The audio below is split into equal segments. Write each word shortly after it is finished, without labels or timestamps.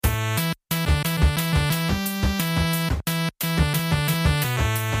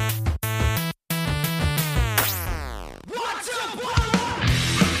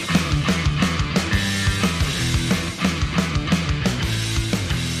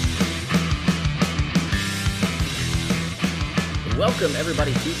Welcome,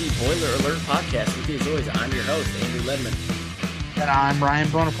 everybody, to the Boiler Alert Podcast. With you, as always, I'm your host, Andrew Ledman. And I'm Ryan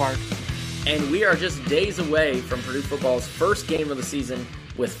Bonaparte. And we are just days away from Purdue football's first game of the season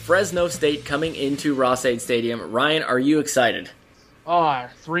with Fresno State coming into Ross-Ade Stadium. Ryan, are you excited? Oh,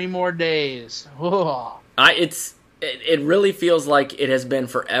 3 more days. Oh. It really feels like it has been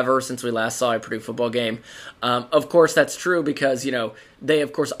forever since we last saw a Purdue football game. Of course, that's true because, they,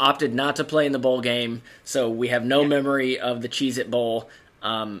 of course, opted not to play in the bowl game, so we have no memory of the Cheez-It Bowl.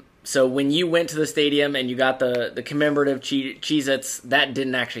 So when you went to the stadium and you got the commemorative Cheez-Its, that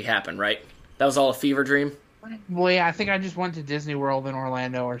didn't actually happen, right? That was all a fever dream? Well, yeah, I think I just went to Disney World in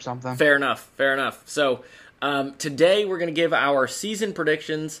Orlando or something. Fair enough. So today we're going to give our season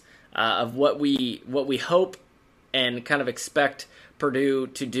predictions of what we hope and kind of expect Purdue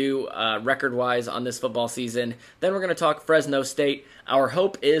to do record-wise on this football season. Then we're going to talk Fresno State. Our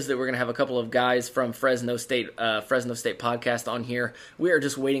hope is that we're going to have a couple of guys from Fresno State podcast on here. We are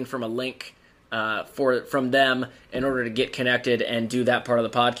just waiting from a link from them in order to get connected and do that part of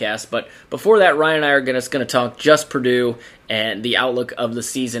the podcast. But before that, Ryan and I are just going to talk just Purdue and the outlook of the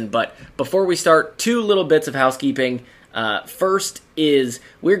season. But before we start, 2 little bits of housekeeping. First is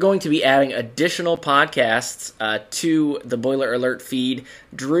we're going to be adding additional podcasts to the Boiler Alert feed.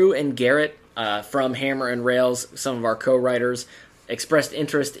 Drew and Garrett from Hammer and Rails, some of our co-writers, expressed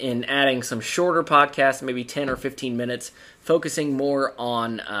interest in adding some shorter podcasts, maybe 10 or 15 minutes, focusing more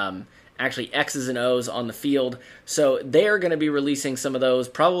on actually X's and O's on the field. So they're going to be releasing some of those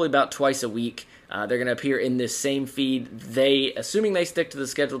probably about twice a week. They're going to appear in this same feed. Assuming they stick to the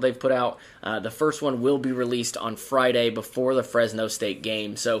schedule they've put out, the first one will be released on Friday before the Fresno State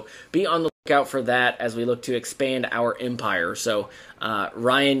game. So be on the lookout for that as we look to expand our empire. So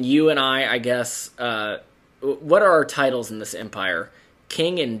Ryan, you and I guess, what are our titles in this empire?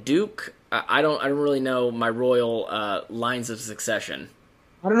 King and Duke? I don't really know my royal lines of succession.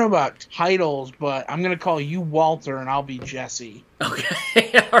 I don't know about titles, but I'm going to call you Walter and I'll be Jesse.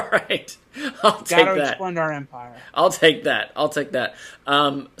 Okay, all right. I'll take that. Gotta expand our empire. I'll take that.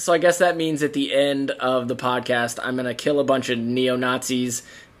 So I guess that means at the end of the podcast, I'm going to kill a bunch of neo-Nazis,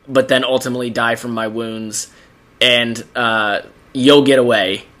 but then ultimately die from my wounds, and you'll get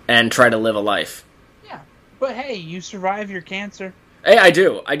away and try to live a life. Yeah, but hey, you survive your cancer. Hey, I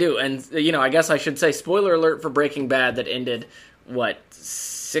do. And, I guess I should say spoiler alert for Breaking Bad that ended,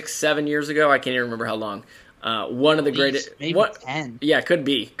 6-7 years ago? I can't even remember how long. One of the greatest, maybe 10. Yeah, it could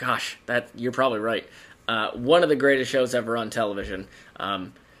be. Gosh, you're probably right. One of the greatest shows ever on television.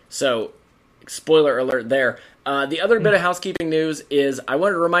 So, spoiler alert there. The other bit of housekeeping news is I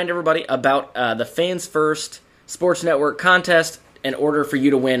wanted to remind everybody about the Fans First Sports Network contest in order for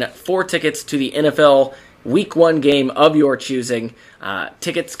you to win 4 tickets to the NFL Week 1 game of your choosing.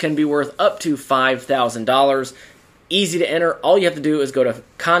 Tickets can be worth up to $5,000. Easy to enter. All you have to do is go to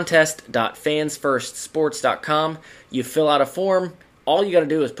contest.fansfirstsports.com. You fill out a form. All you got to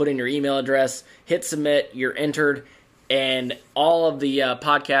do is put in your email address, hit submit, you're entered, and all of the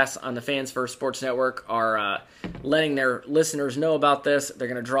podcasts on the Fans First Sports Network are letting their listeners know about this. They're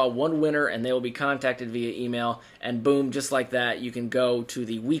going to draw one winner, and they will be contacted via email, and boom, just like that, you can go to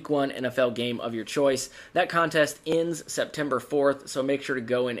the Week 1 NFL game of your choice. That contest ends September 4th, so make sure to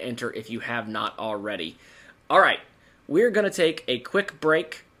go and enter if you have not already. All right. We're going to take a quick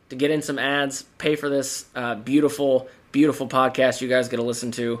break to get in some ads, pay for this beautiful, beautiful podcast you guys get to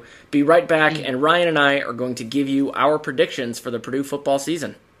listen to. Be right back, and Ryan and I are going to give you our predictions for the Purdue football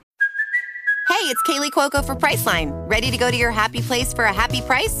season. Hey, it's Kaylee Cuoco for Priceline. Ready to go to your happy place for a happy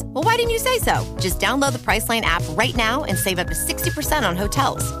price? Well, why didn't you say so? Just download the Priceline app right now and save up to 60% on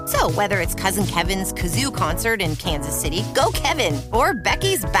hotels. So whether it's Cousin Kevin's Kazoo Concert in Kansas City, go Kevin, or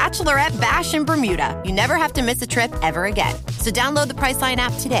Becky's Bachelorette Bash in Bermuda, you never have to miss a trip ever again. So download the Priceline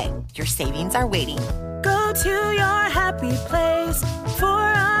app today. Your savings are waiting. Go to your happy place for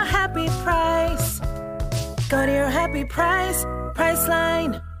a happy price. Go to your happy price,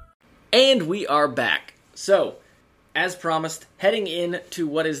 Priceline. And we are back. So, as promised, heading into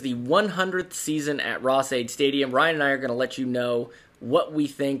what is the 100th season at Ross-Ade Stadium, Ryan and I are going to let you know what we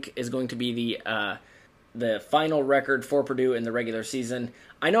think is going to be the final record for Purdue in the regular season.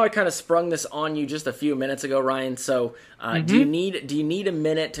 I know I kind of sprung this on you just a few minutes ago, Ryan, so do you need a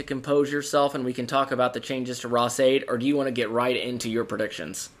minute to compose yourself and we can talk about the changes to Ross-Ade, or do you want to get right into your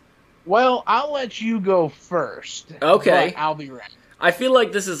predictions? Well, I'll let you go first. Okay. But I'll be ready. I feel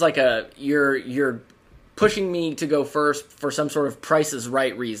like this is like you're pushing me to go first for some sort of Price is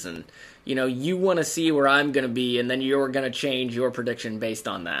Right reason. You want to see where I'm going to be, and then you're going to change your prediction based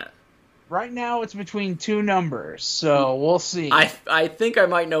on that. Right now, it's between 2 numbers, so we'll see. I think I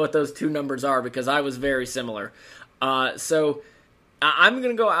might know what those 2 numbers are because I was very similar. So I'm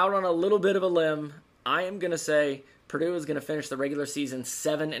going to go out on a little bit of a limb. I am going to say Purdue is going to finish the regular season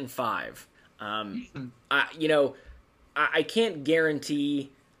 7-5. I can't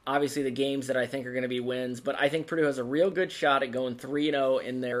guarantee, obviously, the games that I think are going to be wins, but I think Purdue has a real good shot at going 3-0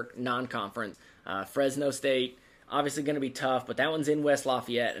 in their non-conference. Fresno State, obviously going to be tough, but that one's in West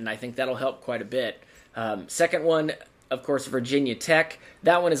Lafayette, and I think that'll help quite a bit. Second one, of course, Virginia Tech.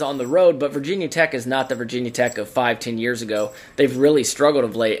 That one is on the road, but Virginia Tech is not the Virginia Tech of 5-10 years ago. They've really struggled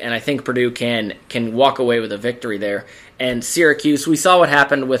of late, and I think Purdue can walk away with a victory there. And Syracuse, we saw what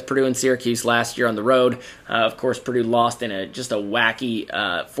happened with Purdue and Syracuse last year on the road. Of course, Purdue lost in just a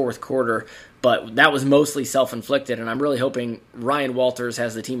wacky fourth quarter, but that was mostly self-inflicted, and I'm really hoping Ryan Walters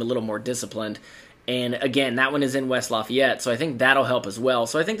has the team a little more disciplined. And again, that one is in West Lafayette, so I think that'll help as well.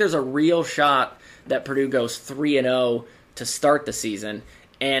 So I think there's a real shot that Purdue goes 3-0 to start the season.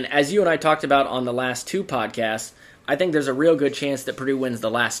 And as you and I talked about on the last two podcasts, I think there's a real good chance that Purdue wins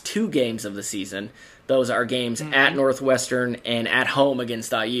the last two games of the season. Those are games at Northwestern and at home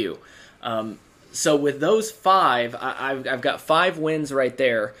against IU. So with those five, I've got 5 wins right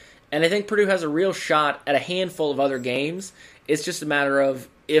there. And I think Purdue has a real shot at a handful of other games. It's just a matter of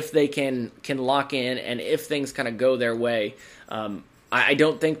if they can lock in and if things kind of go their way. I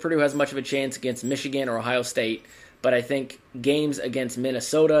don't think Purdue has much of a chance against Michigan or Ohio State, but I think games against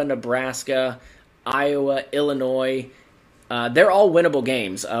Minnesota, Nebraska, Iowa, Illinois, they're all winnable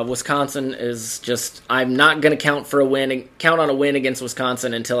games. Wisconsin is just, I'm not going to count on a win against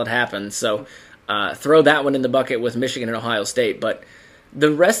Wisconsin until it happens. So throw that one in the bucket with Michigan and Ohio State. But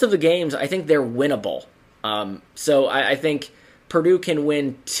the rest of the games, I think they're winnable. So I think Purdue can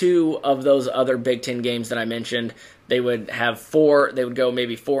win 2 of those other Big Ten games that I mentioned. They would have 4. They would go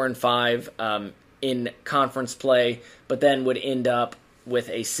maybe 4-5 in conference play, but then would end up with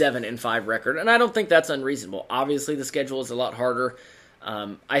a 7-5 record. And I don't think that's unreasonable. Obviously, the schedule is a lot harder.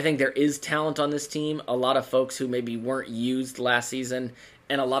 I think there is talent on this team. A lot of folks who maybe weren't used last season,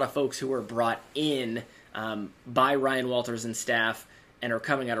 and a lot of folks who were brought in by Ryan Walters and staff and are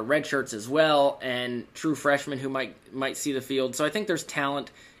coming out of red shirts as well, and true freshmen who might see the field. So I think there's talent.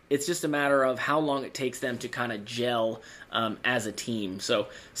 It's just a matter of how long it takes them to kind of gel as a team. So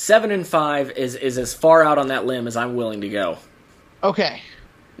 7-5 is as far out on that limb as I'm willing to go. Okay.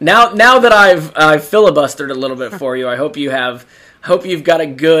 Now that I've filibustered a little bit for you, I hope you've got a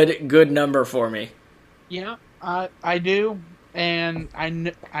good number for me. Yeah, I do, and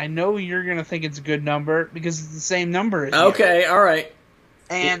I know you're gonna think it's a good number because it's the same number as you. Okay, all right.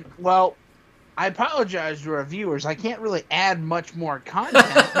 And well, I apologize to our viewers. I can't really add much more content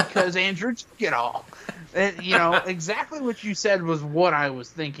because Andrew took it all. Exactly what you said was what I was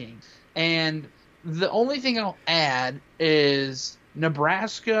thinking. And the only thing I'll add is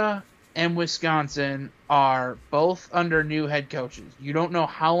Nebraska and Wisconsin are both under new head coaches. You don't know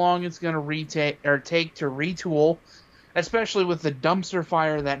how long it's going to take to retool, especially with the dumpster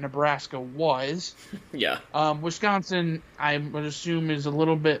fire that Nebraska was. Yeah. Wisconsin, I would assume, is a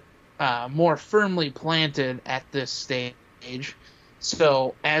little bit more firmly planted at this stage.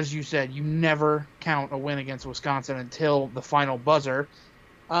 So, as you said, you never count a win against Wisconsin until the final buzzer.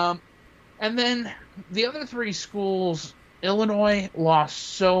 And then the other 3 schools, Illinois lost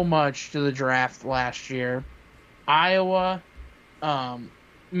so much to the draft last year. Iowa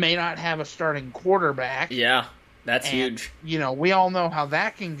may not have a starting quarterback. Yeah, that's huge. We all know how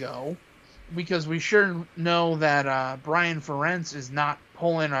that can go because we sure know that Brian Ferentz is not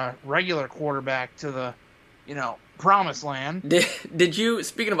pulling a regular quarterback to the, promised land. Did you,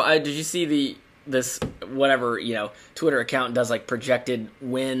 speaking of, did you see this whatever, Twitter account does like projected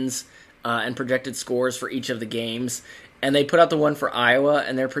wins and projected scores for each of the games? And they put out the one for Iowa,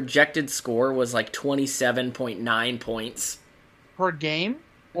 and their projected score was like 27.9 points. Per game?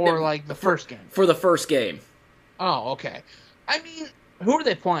 Or like the first game? For the first game. Oh, okay. I mean, who are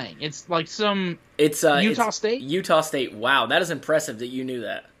they playing? It's like Utah State? Utah State. Wow, that is impressive that you knew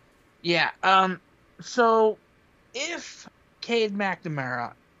that. Yeah. So, if Cade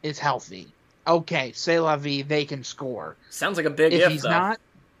McNamara is healthy, okay, c'est la vie, they can score. Sounds like a big if if, he's though. not,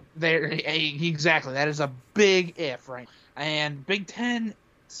 exactly. That is a big if, right? And Big Ten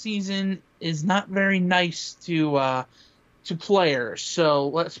season is not very nice to players. So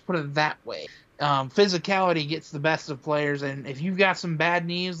let's put it that way. Physicality gets the best of players, and if you've got some bad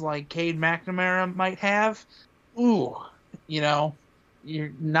knees like Cade McNamara might have, you're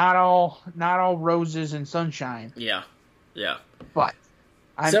not all roses and sunshine. Yeah. But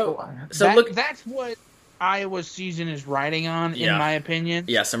that's what Iowa's season is riding on, in my opinion.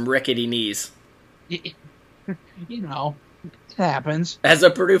 Yeah, some rickety knees. It happens. As a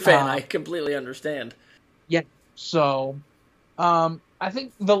Purdue fan, I completely understand. Yeah. So, I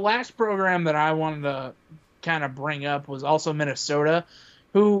think the last program that I wanted to kind of bring up was also Minnesota,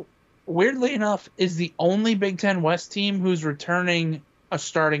 who, weirdly enough, is the only Big Ten West team who's returning a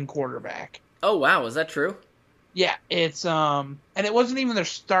starting quarterback. Oh, wow. Is that true? Yeah, it's and it wasn't even their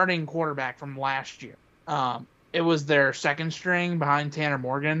starting quarterback from last year. It was their second string behind Tanner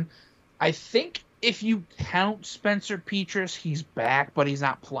Morgan. I think if you count Spencer Petras, he's back, but he's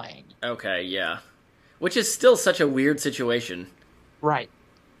not playing. Okay, yeah. Which is still such a weird situation. Right.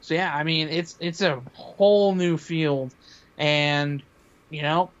 So yeah, I mean it's a whole new field, and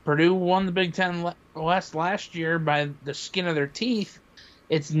Purdue won the Big Ten West last year by the skin of their teeth.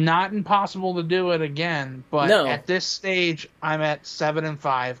 It's not impossible to do it again, but at this stage, I'm at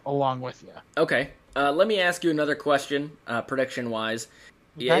 7-5 along with you. Okay. Let me ask you another question, prediction-wise.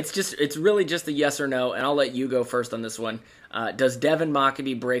 Okay. Yeah, it's really just a yes or no, and I'll let you go first on this one. Does Devin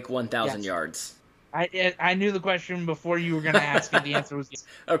Mockady break 1,000 yards? I knew the question before you were going to ask it. The answer was yes.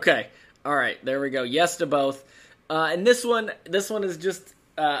 Okay. All right. There we go. Yes to both. And this one is just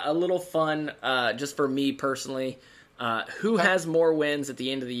a little fun, just for me personally. Who has more wins at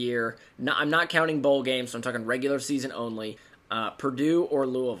the end of the year? No, I'm not counting bowl games, so I'm talking regular season only. Purdue or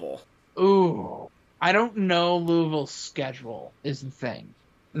Louisville? Ooh, I don't know Louisville's schedule is the thing.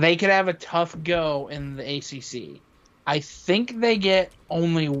 They could have a tough go in the ACC. I think they get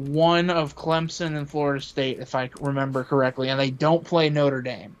only one of Clemson and Florida State, if I remember correctly, and they don't play Notre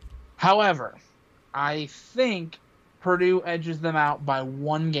Dame. However, I think Purdue edges them out by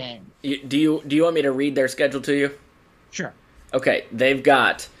one game. Do you want me to read their schedule to you? Sure. Okay, they've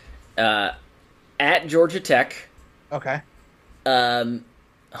got at Georgia Tech. Okay.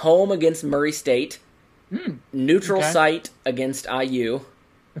 Home against Murray State. Neutral site against IU.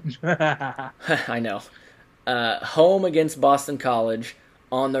 I know. Home against Boston College.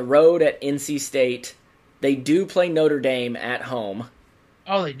 On the road at NC State. They do play Notre Dame at home.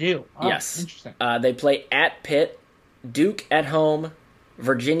 Oh, they do? Oh, yes. Interesting. They play at Pitt, Duke at home,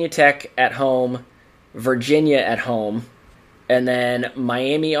 Virginia Tech at home, Virginia at home, and then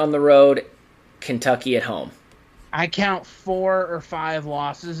Miami on the road, Kentucky at home. I count 4 or 5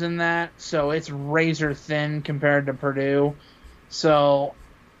 losses in that, so it's razor thin compared to Purdue. So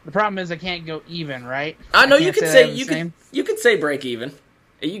the problem is I can't go even, right? No, you could say break even.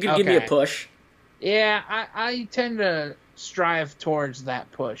 You could give me a push. Yeah, I tend to strive towards that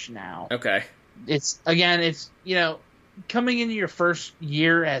push now. Okay. It's coming into your first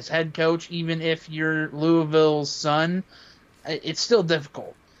year as head coach, even if you're Louisville's son, it's still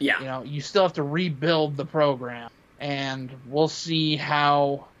difficult. Yeah. You still have to rebuild the program, and we'll see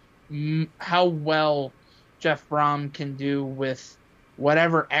how well Jeff Brom can do with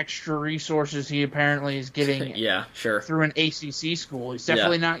whatever extra resources he apparently is getting. Yeah, sure. Through an ACC school. He's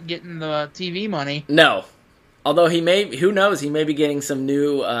definitely not getting the TV money. No. Although who knows, he may be getting some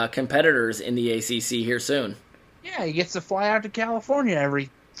new competitors in the ACC here soon. Yeah, he gets to fly out to California every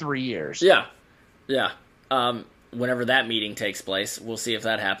 3 years. Yeah. Whenever that meeting takes place, we'll see if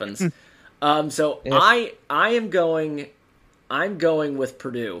that happens. So yes. I'm going with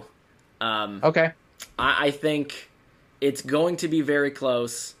Purdue. Okay. I think it's going to be very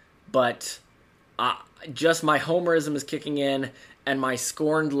close, but just my homerism is kicking in, and my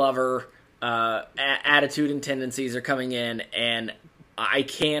scorned lover attitude and tendencies are coming in, and I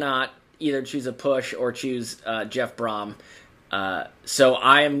cannot either choose a push or choose Jeff Brom. So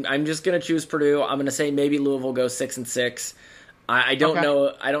I'm just going to choose Purdue. I'm going to say maybe Louisville goes 6-6. I don't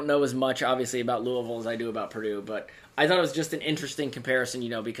know. I don't know as much obviously about Louisville as I do about Purdue, but I thought it was just an interesting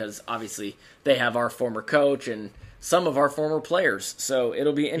comparison, because obviously they have our former coach and some of our former players. So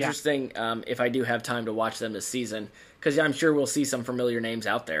it'll be interesting if I do have time to watch them this season, because I'm sure we'll see some familiar names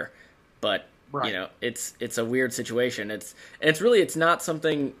out there. But it's a weird situation. It's not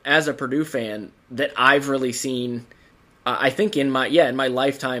something as a Purdue fan that I've really seen. I think in my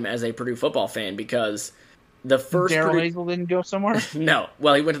lifetime as a Purdue football fan, because the first Darryl Hazel didn't go somewhere. No,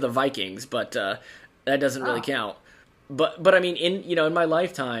 well, he went to the Vikings, but that doesn't really count. But I mean, in my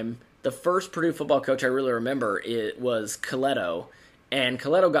lifetime, the first Purdue football coach I really remember was Coletto, and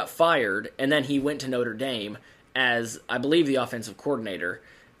Coletto got fired, and then he went to Notre Dame as, I believe, the offensive coordinator,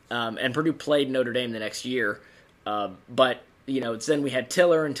 and Purdue played Notre Dame the next year. But then we had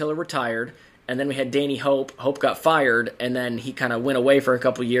Tiller, and Tiller retired. And then we had Danny Hope. Hope got fired, and then he kind of went away for a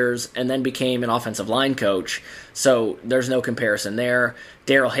couple years and then became an offensive line coach. So there's no comparison there.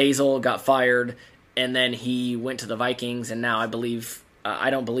 Darryl Hazel got fired, and then he went to the Vikings, and now I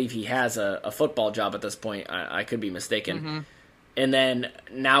don't believe he has a football job at this point. I could be mistaken. And then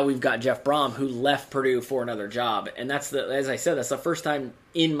now we've got Jeff Brom, who left Purdue for another job. And as I said, that's the first time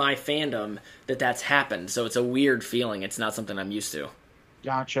in my fandom that's happened. So it's a weird feeling. It's not something I'm used to.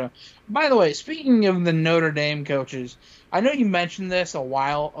 Gotcha. By the way, speaking of the Notre Dame coaches, I know you mentioned this a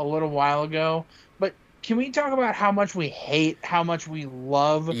little while ago, but can we talk about how much we hate, how much we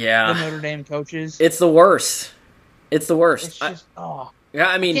love the Notre Dame coaches? It's the worst. It's the worst. It's just, yeah,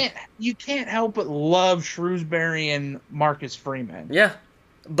 I mean, you can't help but love Shrewsbury and Marcus Freeman. Yeah,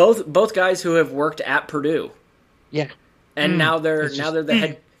 both guys who have worked at Purdue. Yeah, and now they're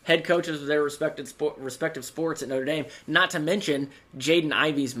the head coaches of their respective sports at Notre Dame. Not to mention Jaden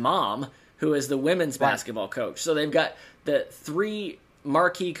Ivey's mom, who is the women's basketball coach. So they've got the three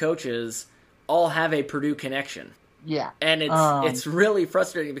marquee coaches all have a Purdue connection. Yeah, and it's really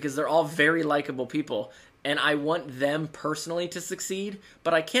frustrating because they're all very likable people. And I want them personally to succeed,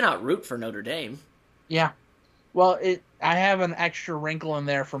 but I cannot root for Notre Dame. Yeah. Well, I have an extra wrinkle in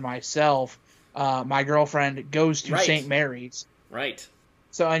there for myself. My girlfriend goes to St. Mary's. Right.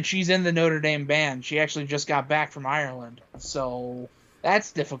 So, and she's in the Notre Dame band. She actually just got back from Ireland. So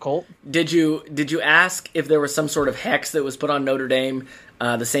that's difficult. Did you ask if there was some sort of hex that was put on Notre Dame?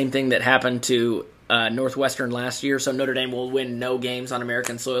 The same thing that happened to Northwestern last year. So Notre Dame will win no games on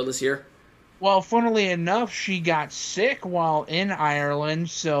American soil this year? Well, funnily enough, she got sick while in Ireland,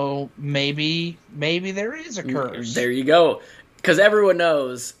 so maybe there is a curse. There you go. Because everyone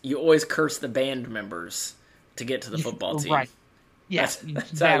knows you always curse the band members to get to the football team. Right. Yes,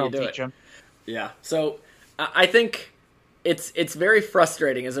 that's how you do it. Them. Yeah. So I think it's very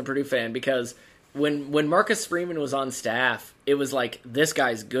frustrating as a Purdue fan because when Marcus Freeman was on staff, it was like, this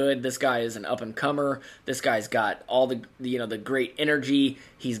guy's good. This guy is an up-and-comer. This guy's got all the great energy.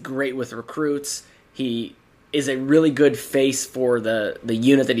 He's great with recruits. He is a really good face for the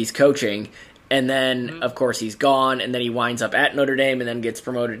unit that he's coaching. And then, of course, he's gone, and then he winds up at Notre Dame and then gets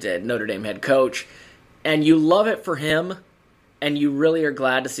promoted to Notre Dame head coach. And you love it for him, and you really are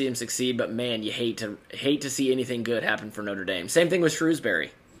glad to see him succeed, but, man, you hate to see anything good happen for Notre Dame. Same thing with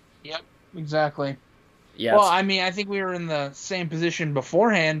Shrewsbury. Yep. Exactly. Yeah. Well, I mean, I think we were in the same position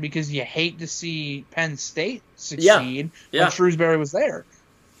beforehand because you hate to see Penn State succeed when Shrewsbury was there.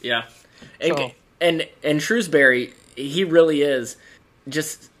 Yeah. And Shrewsbury, he really is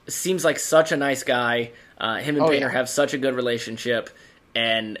just seems like such a nice guy. Him and Painter have such a good relationship,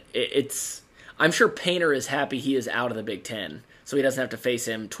 and I'm sure Painter is happy he is out of the Big Ten, so he doesn't have to face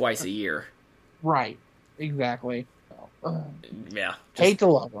him twice a year. Right. Exactly. Yeah. Hate to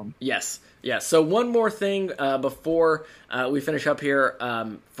love them. Yes. So one more thing before we finish up here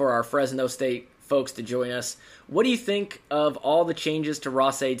for our Fresno State folks to join us. What do you think of all the changes to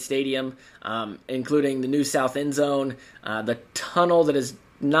Ross-Ade Stadium, including the new south end zone, the tunnel that is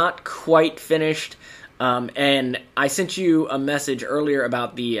not quite finished, and I sent you a message earlier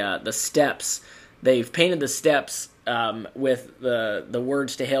about the steps. They've painted the steps with the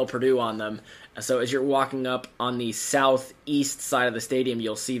words "To Hail Purdue" on them. So as you're walking up on the southeast side of the stadium,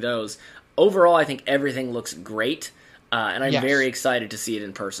 you'll see those. Overall, I think everything looks great, and I'm very excited to see it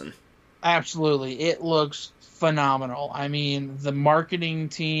in person. Absolutely. It looks phenomenal. I mean, the marketing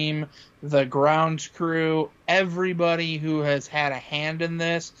team, the grounds crew, everybody who has had a hand in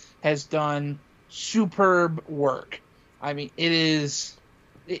this has done superb work. I mean, it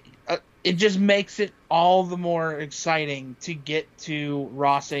just makes it all the more exciting to get to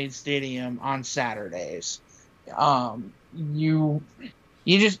Ross-Ade Stadium on Saturdays. There's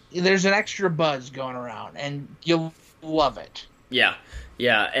an extra buzz going around, and you'll love it. Yeah,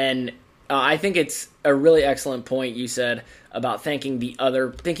 and I think it's a really excellent point you said about thanking the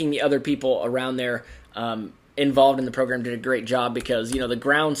other people around there involved in the program did a great job because, the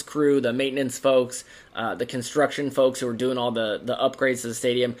grounds crew, the maintenance folks, the construction folks who are doing all the upgrades to the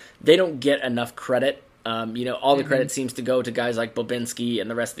stadium, they don't get enough credit. All the credit seems to go to guys like Bobinski and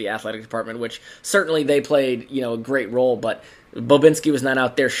the rest of the athletic department, which certainly they played, a great role, but Bobinski was not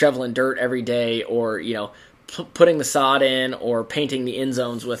out there shoveling dirt every day or, putting the sod in or painting the end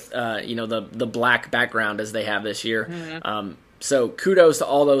zones with, the black background as they have this year. Mm-hmm. So kudos to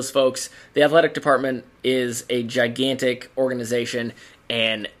all those folks. The athletic department is a gigantic organization,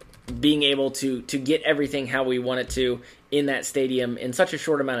 and being able to get everything how we want it to in that stadium in such a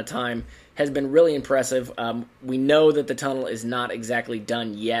short amount of time has been really impressive. We know that the tunnel is not exactly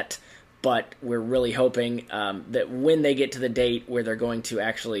done yet, but we're really hoping that when they get to the date where they're going to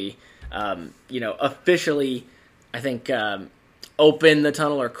actually, officially, I think, open the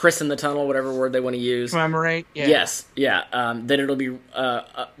tunnel or christen the tunnel, whatever word they want to use. Commemorate? Yeah. Yes, yeah. Then it'll be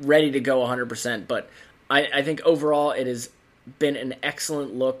ready to go 100%. But I think overall it has been an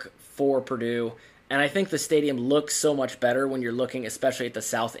excellent look for Purdue, And I think the stadium looks so much better when you're looking, especially at the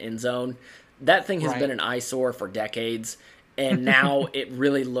south end zone. That thing has been an eyesore for decades, and now it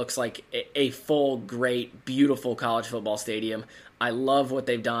really looks like a full, great, beautiful college football stadium. I love what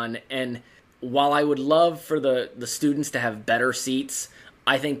they've done, and while I would love for the students to have better seats,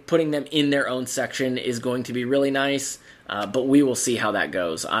 I think putting them in their own section is going to be really nice, but we will see how that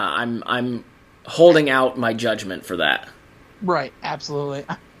goes. I'm holding out my judgment for that. Right, absolutely.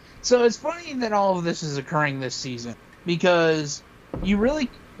 So it's funny that all of this is occurring this season, because you're going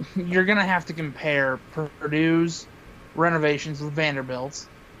to have to compare Purdue's renovations with Vanderbilt's,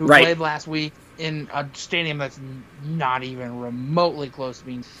 who played last week in a stadium that's not even remotely close to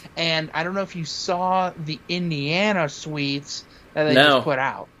being. And I don't know if you saw the Indiana suites that they just put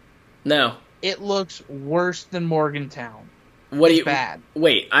out. No. It looks worse than Morgantown. Bad.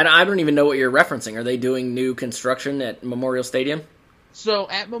 Wait, I don't even know what you're referencing. Are they doing new construction at Memorial Stadium? So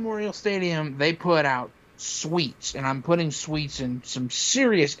at Memorial Stadium, they put out suites, and I'm putting suites in some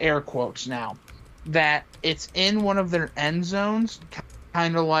serious air quotes now, that it's in one of their end zones,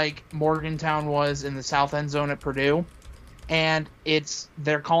 kind of like Morgantown was in the south end zone at Purdue, and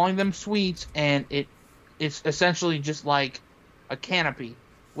they're calling them suites, and it's essentially just like a canopy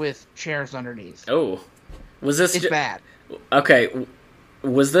with chairs underneath. Oh, was this? It's bad. Okay,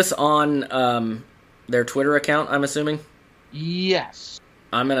 was this on their Twitter account? I'm assuming. Yes.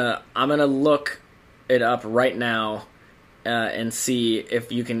 I'm gonna look it up right now and see if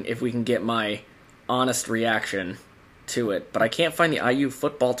we can get my honest reaction to it. But I can't find the IU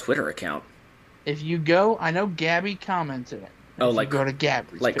football Twitter account. If you go, I know Gabby commented it. Go to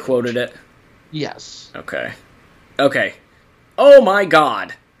Gabby's page. Quoted it. Yes. Okay. Oh my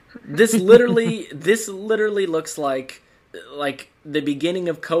God! This literally looks like the beginning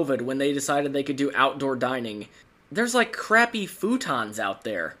of COVID when they decided they could do outdoor dining. There's like crappy futons out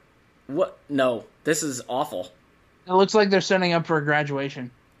there. What? No, this is awful. It looks like they're setting up for a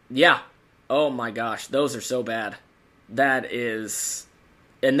graduation. Yeah. Oh my gosh, those are so bad. That is...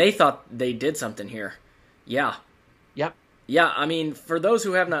 And they thought they did something here. Yeah. Yep. Yeah, I mean, for those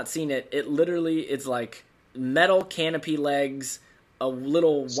who have not seen it, it's like metal canopy legs, a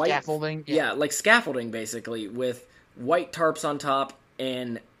little white... Scaffolding. Yeah, like scaffolding, basically, with white tarps on top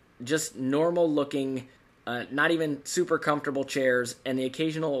and just normal-looking... not even super comfortable chairs, and the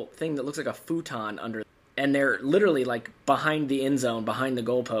occasional thing that looks like a futon under. And they're literally like behind the end zone, behind the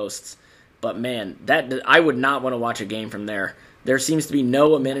goalposts. But man, I would not want to watch a game from there. There seems to be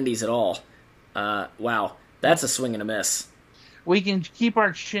no amenities at all. Wow, that's a swing and a miss. We can keep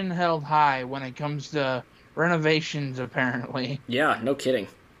our chin held high when it comes to renovations, apparently. Yeah, no kidding.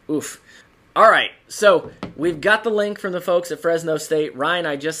 Oof. All right, so we've got the link from the folks at Fresno State. Ryan,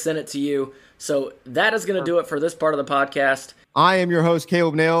 I just sent it to you. So that is going to do it for this part of the podcast. I am your host,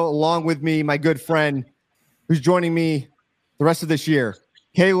 Caleb Nail, along with me, my good friend, who's joining me the rest of this year,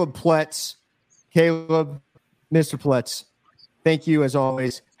 Caleb Pletz. Caleb, Mr. Pletz, thank you as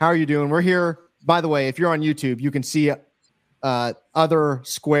always. How are you doing? We're here. By the way, if you're on YouTube, you can see other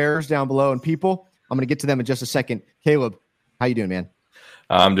squares down below and people. I'm going to get to them in just a second. Caleb, how you doing, man?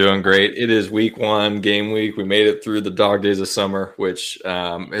 I'm doing great. It is week 1, game week. We made it through the dog days of summer, which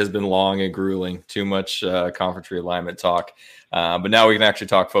has been long and grueling. Too much conference realignment talk. But now we can actually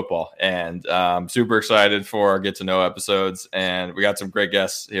talk football. And I'm super excited for our get-to-know episodes. And we got some great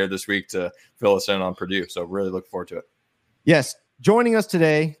guests here this week to fill us in on Purdue. So really look forward to it. Yes. Joining us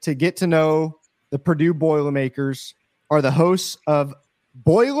today to get to know the Purdue Boilermakers are the hosts of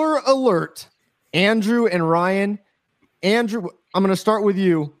Boiler Alert, Andrew and Ryan. Andrew, I'm going to start with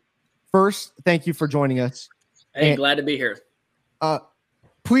you first. Thank you for joining us. Hey, glad to be here.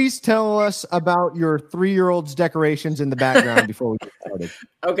 Please tell us about your 3-year-old's decorations in the background before we get started.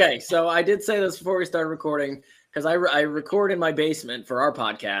 Okay, so I did say this before we started recording because I record in my basement for our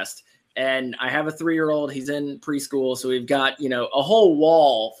podcast, and I have a 3-year-old. He's in preschool, so we've got a whole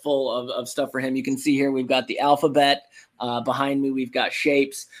wall full of stuff for him. You can see here we've got the alphabet. Behind me, we've got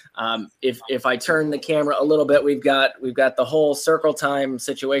shapes. If I turn the camera a little bit, we've got the whole circle time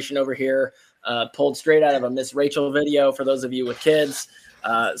situation over here, pulled straight out of a Miss Rachel video for those of you with kids.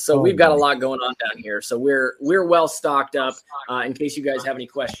 So we've got a lot going on down here. So we're well stocked up. In case you guys have any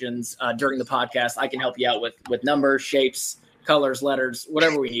questions during the podcast, I can help you out with numbers, shapes, colors, letters,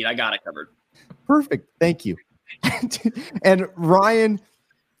 whatever we need. I got it covered. Perfect. Thank you. And Ryan,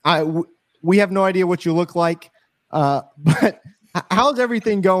 we have no idea what you look like. But how's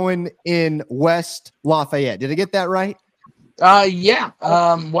everything going in West Lafayette? Did I get that right? Yeah.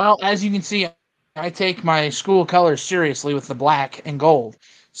 Well, as you can see, I take my school colors seriously with the black and gold.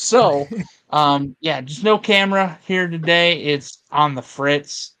 So, yeah, just no camera here today. It's on the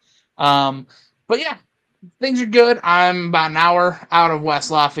fritz. But But yeah, things are good. I'm about an hour out of West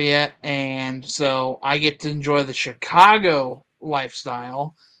Lafayette, and so I get to enjoy the Chicago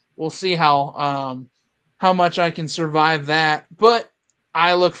lifestyle. We'll see how much I can survive that. But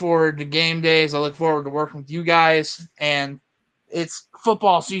I look forward to game days. I look forward to working with you guys, and it's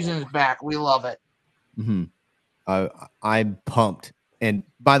football season is back. We love it. Mm-hmm. I'm pumped. And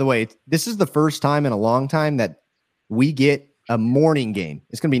by the way, this is the first time in a long time that we get a morning game.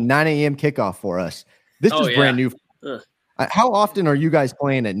 It's going to be 9 a.m. kickoff for us. This is brand new. How often are you guys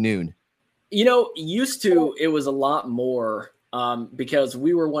playing at noon? Used to it was a lot more because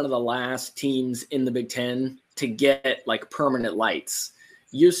we were one of the last teams in the Big Ten to get like permanent lights.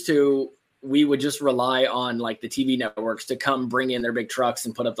 Used to, we would just rely on like the TV networks to come bring in their big trucks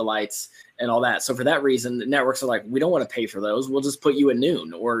and put up the lights and all that. So for that reason, the networks are like, we don't want to pay for those. We'll just put you at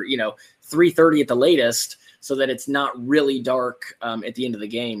noon or 3:30 at the latest, so that it's not really dark at the end of the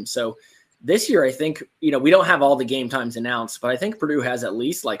game. So this year, I think, we don't have all the game times announced, but I think Purdue has at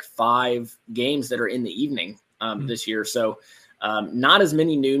least like 5 games that are in the evening this year. So not as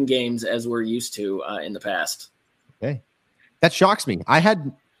many noon games as we're used to in the past. Okay. That shocks me. I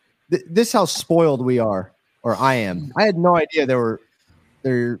had this is how spoiled we are, or I am. I had no idea there were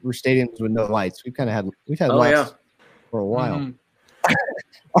stadiums with no lights. We've had lights for a while. Mm-hmm.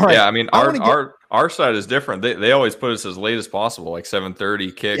 All right. Yeah, I mean, our side is different. They always put us as late as possible, like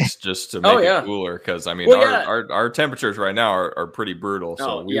 7:30 kicks, just to make it cooler. Because I mean, our temperatures right now are pretty brutal.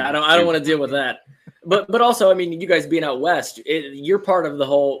 So I don't want to deal with that. But also, I mean, you guys being out west, you're part of the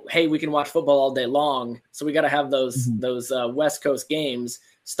whole. Hey, we can watch football all day long, so we got to have those West Coast games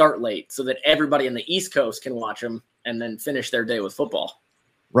start late, so that everybody in the East Coast can watch them and then finish their day with football.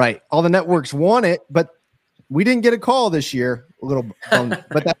 Right. All the networks want it, but we didn't get a call this year. A little bummed,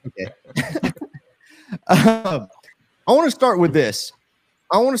 but that's okay. I want to start with this.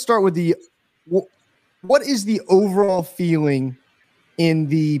 I want to start with what is the overall feeling in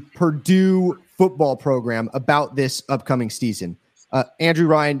the Purdue football program about this upcoming season? Andrew,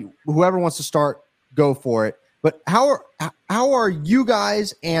 Ryan, whoever wants to start, go for it. But how are you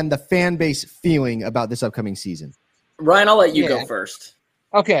guys and the fan base feeling about this upcoming season? Ryan, I'll let you go first.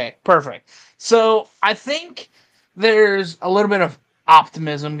 Okay, perfect. So I think there's a little bit of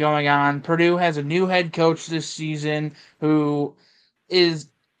optimism going on. Purdue has a new head coach this season who is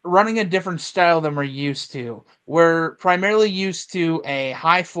running a different style than we're used to. We're primarily used to a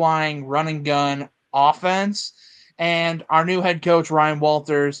high-flying run-and-gun offense, and our new head coach, Ryan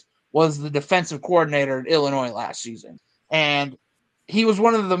Walters, was the defensive coordinator at Illinois last season. And he was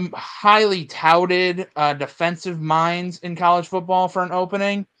one of the highly touted defensive minds in college football for an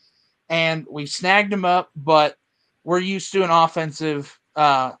opening, and we snagged him up, but we're used to an offensive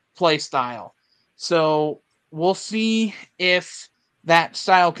play style. So we'll see if that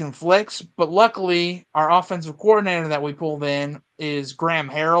style conflicts, but luckily our offensive coordinator that we pulled in is Graham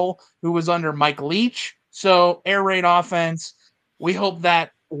Harrell, who was under Mike Leach. So air raid offense, we hope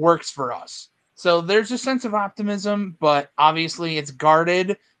that works for us. So there's a sense of optimism, but obviously it's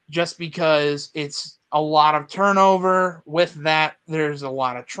guarded just because it's a lot of turnover. With that, there's a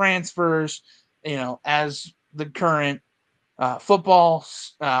lot of transfers, as the current football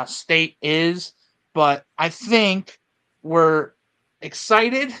state is. But I think we're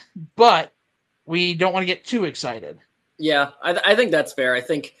excited, but we don't want to get too excited. Yeah, I think that's fair. I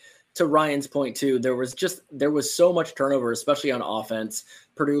think to Ryan's point too, there was so much turnover, especially on offense.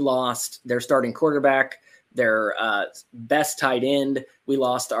 Purdue lost their starting quarterback, their best tight end. We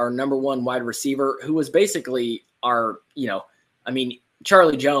lost our number one wide receiver, who was basically our,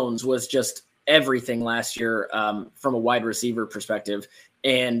 Charlie Jones was just everything last year from a wide receiver perspective.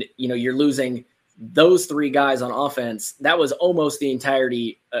 And, you're losing those 3 guys on offense. That was almost the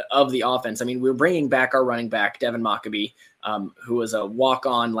entirety of the offense. I mean, we're bringing back our running back, Devin Mockabee, who was a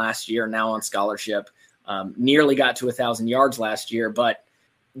walk-on last year, now on scholarship, nearly got to 1,000 yards last year. But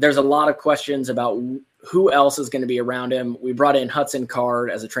there's a lot of questions about who else is going to be around him. We brought in Hudson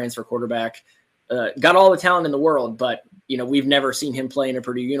Card as a transfer quarterback, got all the talent in the world, but, we've never seen him play in a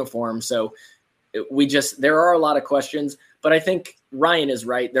Purdue uniform. So there are a lot of questions, but I think Ryan is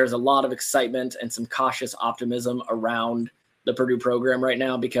right. There's a lot of excitement and some cautious optimism around the Purdue program right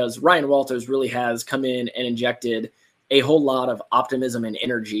now, because Ryan Walters really has come in and injected a whole lot of optimism and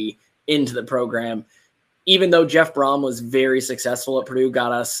energy into the program. Even though Jeff Brom was very successful at Purdue,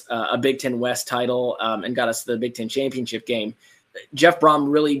 got us a Big Ten West title and got us the Big Ten championship game, Jeff Brom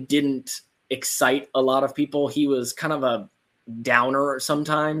really didn't excite a lot of people. He was kind of a downer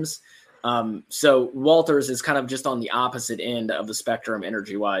sometimes. So Walters is kind of just on the opposite end of the spectrum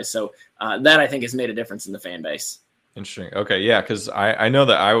energy-wise. So that, I think, has made a difference in the fan base. Interesting. Okay, yeah, because I know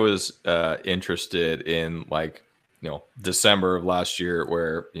that I was interested in December of last year,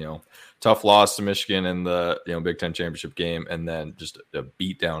 where tough loss to Michigan in the Big Ten championship game, and then just a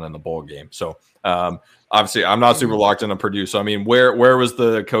beat down in the bowl game. So obviously, I'm not super locked into Purdue. So I mean, where was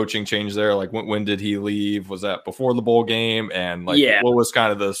the coaching change there? Like when did he leave? Was that before the bowl game? And what was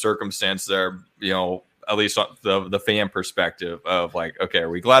kind of the circumstance there? At least on the fan perspective of okay, are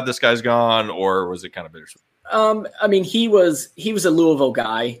we glad this guy's gone, or was it kind of bittersweet? I mean, he was a Louisville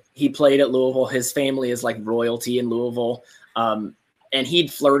guy. He played at Louisville. His family is like royalty in Louisville. And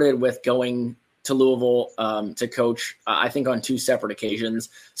he'd flirted with going to Louisville to coach, I think on 2 separate occasions.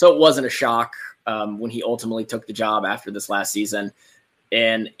 So it wasn't a shock when he ultimately took the job after this last season.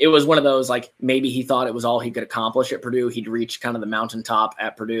 And it was one of those, maybe he thought it was all he could accomplish at Purdue. He'd reached kind of the mountaintop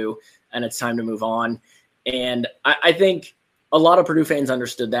at Purdue, and it's time to move on. And I think a lot of Purdue fans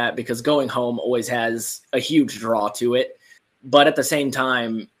understood that, because going home always has a huge draw to it. But at the same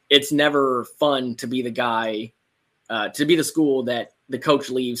time, it's never fun to be the guy, to be the school that the coach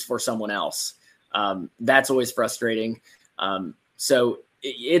leaves for someone else. That's always frustrating. So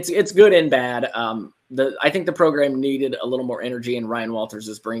it's good and bad. I think the program needed a little more energy, and Ryan Walters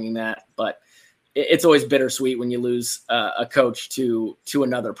is bringing that. But it's always bittersweet when you lose a coach to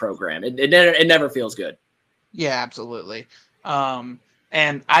another program. It never feels good. Yeah, absolutely.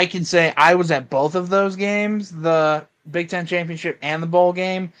 And I can say I was at both of those games, the Big Ten Championship and the bowl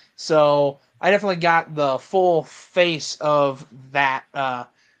game. So I definitely got the full face of that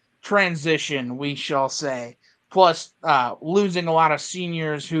transition, we shall say. Plus, losing a lot of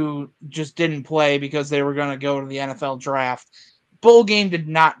seniors who just didn't play because they were going to go to the NFL draft. Bowl game did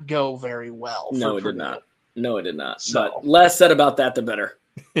not go very well. No, it did not. No, it did not. So, but less said about that, the better.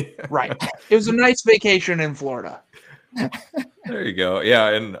 Right. It was a nice vacation in Florida. There you go. Yeah,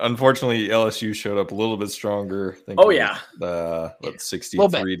 and unfortunately, LSU showed up a little bit stronger. I think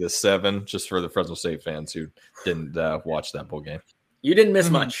 63-7, just for the Fresno State fans who didn't watch that bowl game. You didn't miss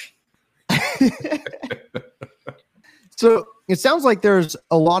much. So it sounds like there's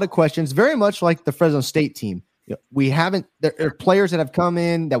a lot of questions, very much like the Fresno State team. There are players that have come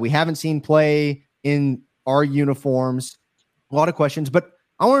in that we haven't seen play in our uniforms. A lot of questions, but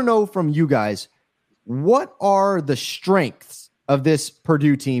I want to know from you guys, what are the strengths of this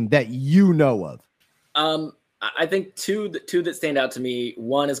Purdue team that you know of? I think two that stand out to me.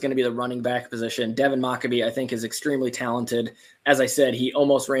 One is going to be the running back position. Devin Mockabee, I think, is extremely talented. As I said, he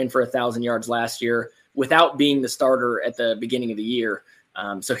almost ran for 1,000 yards last year without being the starter at the beginning of the year.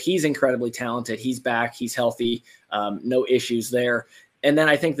 So he's incredibly talented. He's back. He's healthy. No issues there. And then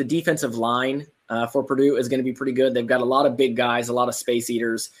I think the defensive line for Purdue is going to be pretty good. They've got a lot of big guys, a lot of space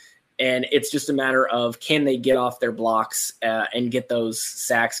eaters. And it's just a matter of, can they get off their blocks and get those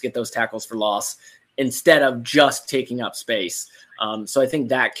sacks, get those tackles for loss, instead of just taking up space. So I think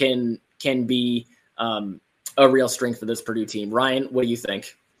that can be a real strength for this Purdue team. Ryan, what do you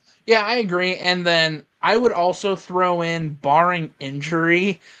think? Yeah, I agree. And then I would also throw in, barring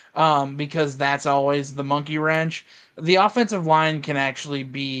injury, because that's always the monkey wrench, the offensive line can actually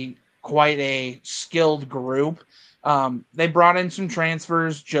be quite a skilled group. They brought in some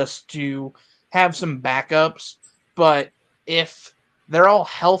transfers just to have some backups, but if they're all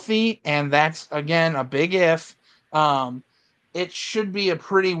healthy, and that's, again, a big if, it should be a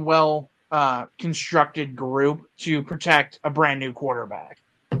pretty well constructed group to protect a brand new quarterback.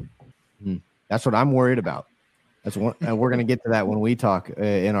 That's what I'm worried about. That's one, and we're going to get to that when we talk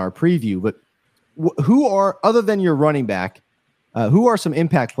in our preview. But who are, other than your running back, who are some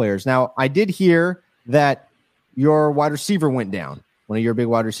impact players? Now, I did hear that your wide receiver went down. One of your big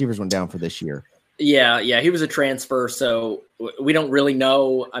wide receivers went down for this year. Yeah, he was a transfer, so we don't really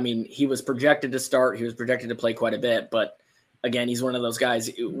know. I mean, he was projected to start. He was projected to play quite a bit, but again, he's one of those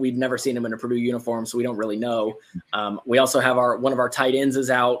guys. We've never seen him in a Purdue uniform, so we don't really know. We also have one of our tight ends is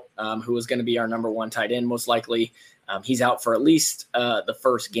out, who is going to be our number one tight end most likely. He's out for at least the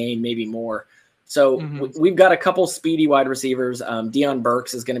first game, maybe more. So we've got a couple speedy wide receivers. Deion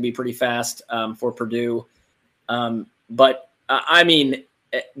Burks is going to be pretty fast for Purdue. But I mean,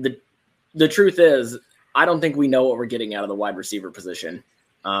 the truth is, I don't think we know what we're getting out of the wide receiver position.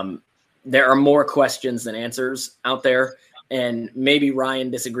 There are more questions than answers out there. And maybe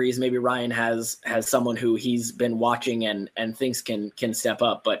Ryan disagrees. Maybe Ryan has someone who he's been watching and thinks can step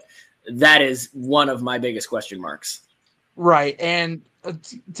up. But that is one of my biggest question marks. Right. And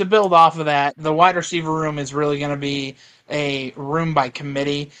to build off of that, the wide receiver room is really going to be a room by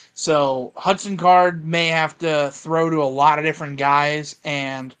committee. So Hudson Card may have to throw to a lot of different guys,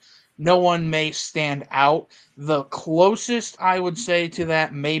 and no one may stand out. The closest I would say to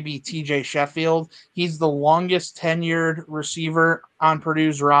that may be TJ Sheffield. He's the longest tenured receiver on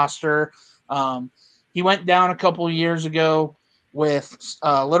Purdue's roster. He went down a couple years ago with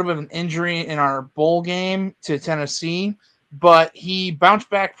a little bit of an injury in our bowl game to Tennessee, but he bounced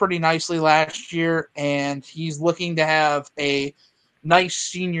back pretty nicely last year, and he's looking to have a nice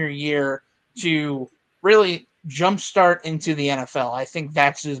senior year to really jumpstart into the NFL. I think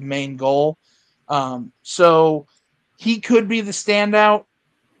that's his main goal. So he could be the standout.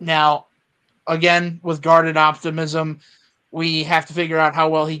 Now, again, with guarded optimism, we have to figure out how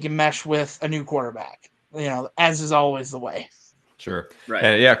well he can mesh with a new quarterback, as is always the way. Sure. Right.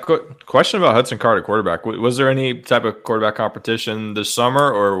 And question about Hudson Card at quarterback. Was there any type of quarterback competition this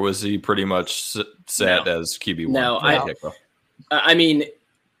summer, or was he pretty much set as QB1? No, I mean,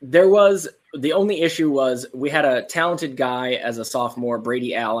 there was the only issue was we had a talented guy as a sophomore,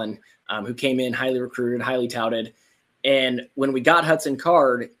 Brady Allen, who came in highly recruited, highly touted. And when we got Hudson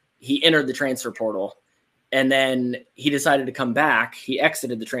Card, he entered the transfer portal. And then he decided to come back. He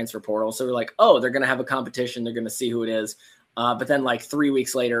exited the transfer portal. So we're like, oh, they're going to have a competition. They're going to see who it is. But then like 3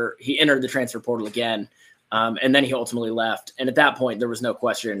 weeks later, he entered the transfer portal again. And then he ultimately left. And at that point, there was no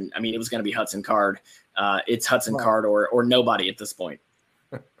question. I mean, it was going to be Hudson Card. It's Hudson Card or nobody at this point.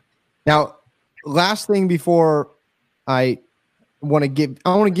 Now, last thing before I want to give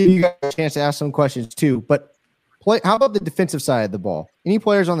you guys a chance to ask some questions too. But how about the defensive side of the ball? Any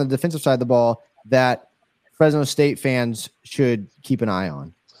players on the defensive side of the ball that Fresno State fans should keep an eye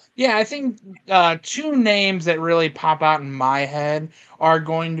on? Yeah, I think two names that really pop out in my head are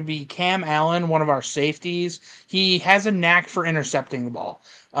going to be Cam Allen, one of our safeties. He has a knack for intercepting the ball.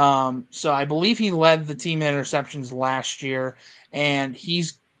 So I believe he led the team in interceptions last year, and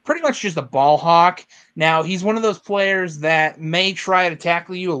he's pretty much just a ball hawk. Now, he's one of those players that may try to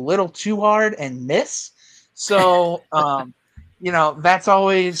tackle you a little too hard and miss. So, that's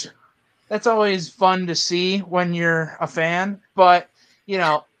always fun to see when you're a fan. But,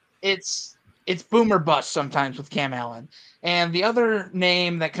 it's boom or bust sometimes with Cam Allen. And the other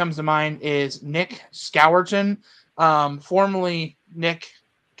name that comes to mind is Nick Scowerton, formerly Nick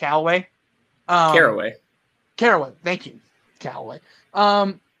Callaway. Caraway. Thank you, Callaway.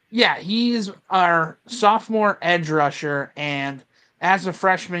 He's our sophomore edge rusher, and as a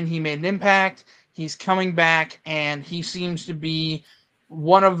freshman, he made an impact. He's coming back, and he seems to be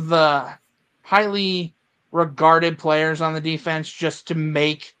one of the highly regarded players on the defense just to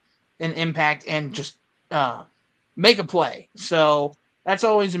make an impact and just make a play. So that's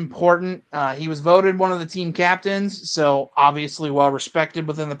always important. He was voted one of the team captains, so obviously well respected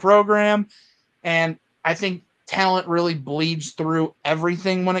within the program. And I think talent really bleeds through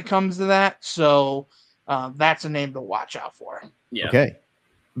everything when it comes to that. So that's a name to watch out for. Yeah. Okay.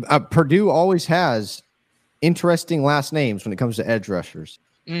 Purdue always has interesting last names when it comes to edge rushers.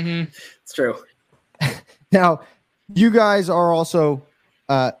 Mm-hmm. It's true. Now, you guys are also,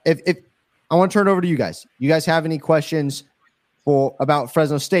 if I want to turn it over to you guys. You guys have any questions about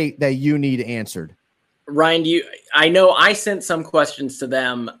Fresno State that you need answered? Ryan, I know I sent some questions to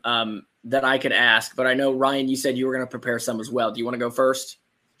them that I could ask, but I know, Ryan, you said you were going to prepare some as well. Do you want to go first?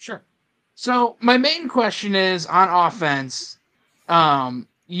 Sure. So my main question is on offense.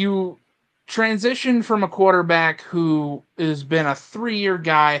 You transition from a quarterback who has been a 3-year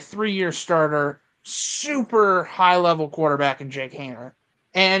guy, 3-year starter, super high-level quarterback in Jake Haener,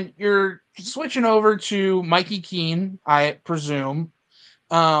 and you're switching over to Mikey Keene, I presume.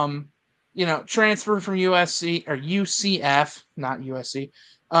 Transfer from USC or UCF, not USC,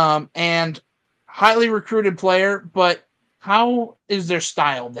 and highly recruited player, but how is their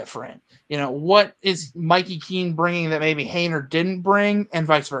style different? What is Mikey Keene bringing that maybe Haener didn't bring, and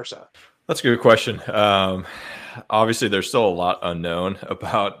vice versa? That's a good question. Obviously, there's still a lot unknown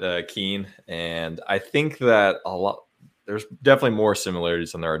about Keene, and I think that there's definitely more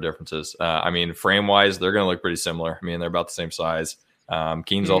similarities than there are differences. Frame-wise, they're going to look pretty similar. They're about the same size.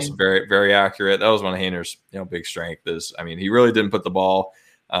 Keene's also very, very accurate. That was one of Haener's, big strength is, he really didn't put the ball,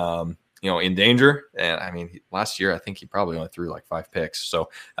 in danger. And last year, I think he probably only threw like 5 picks. So,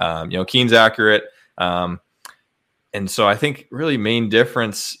 Keene's accurate. And so I think really main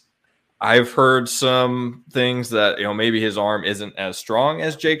difference, I've heard some things that, maybe his arm isn't as strong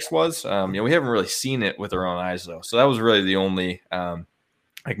as Jake's was. We haven't really seen it with our own eyes though. So that was really the only,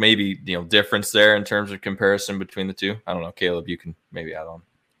 difference there in terms of comparison between the two. I don't know, Caleb, you can maybe add on.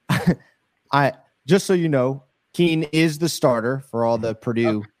 Just so you know, Keene is the starter for all the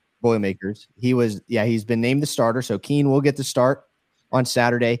Purdue Boilermakers. He's been named the starter. So Keene will get the start on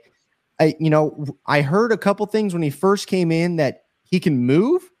Saturday. I heard a couple things when he first came in that he can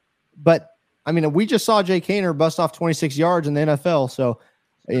move, but I mean, we just saw Jay Kaner bust off 26 yards in the NFL. So,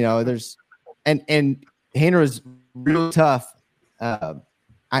 there's, and Hainer is really tough.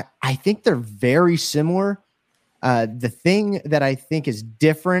 I think they're very similar. The thing that I think is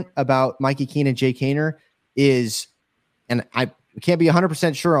different about Mikey Keene and Jay Kaner is, and I can't be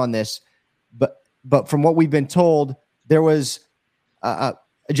 100% sure on this, but from what we've been told, there was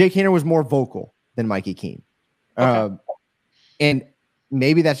Jay Kaner was more vocal than Mikey Keene. Okay. And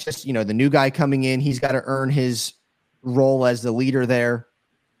maybe that's just, the new guy coming in, he's got to earn his role as the leader there.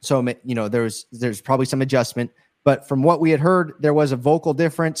 So, there's probably some adjustment, but from what we had heard, there was a vocal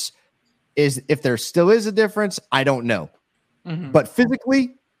difference. If there still is a difference, I don't know, but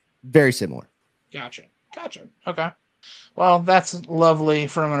physically very similar. Gotcha. Okay. Well, that's lovely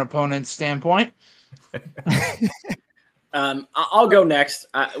from an opponent's standpoint. I'll go next.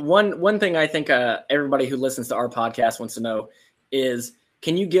 One thing I think everybody who listens to our podcast wants to know is,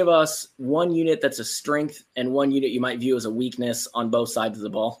 can you give us one unit that's a strength and one unit you might view as a weakness on both sides of the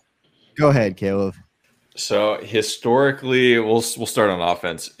ball? Go ahead, Caleb. So historically, we'll start on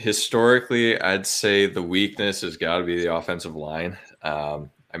offense. Historically, I'd say the weakness has got to be the offensive line.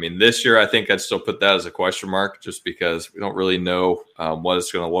 I mean, this year, I think I'd still put that as a question mark just because we don't really know what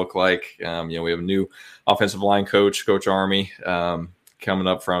it's going to look like. We have a new offensive line coach, Coach Army, coming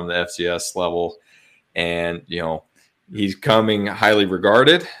up from the FCS level. And, he's coming highly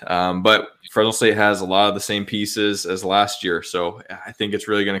regarded, but Fresno State has a lot of the same pieces as last year. So I think it's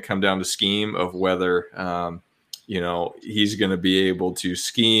really going to come down to scheme of whether, he's going to be able to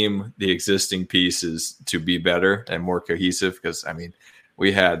scheme the existing pieces to be better and more cohesive. Because, I mean,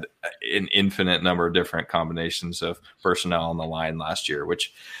 we had an infinite number of different combinations of personnel on the line last year,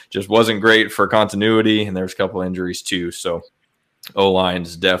 which just wasn't great for continuity. And there's a couple injuries too. So O-line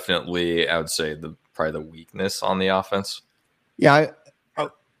is definitely, I would say, probably the weakness on the offense. Yeah.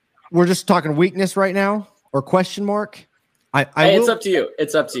 We're just talking weakness right now or question mark. It's up to you.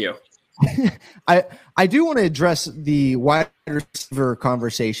 It's up to you. I do want to address the wide receiver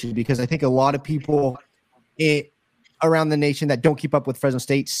conversation because I think a lot of people around the nation that don't keep up with Fresno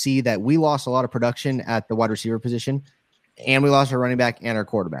State see that we lost a lot of production at the wide receiver position and we lost our running back and our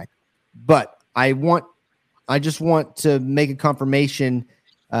quarterback. But I just want to make a confirmation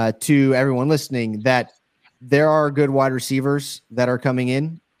to everyone listening that there are good wide receivers that are coming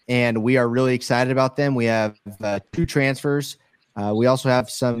in, and we are really excited about them. We have 2 transfers. We also have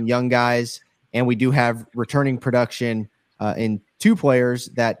some young guys, and we do have returning production in 2 players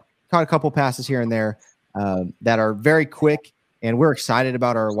that caught a couple passes here and there that are very quick, and we're excited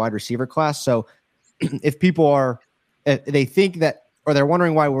about our wide receiver class. So if people they think that, or they're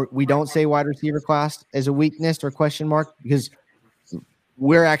wondering why we don't say wide receiver class as a weakness or question mark, because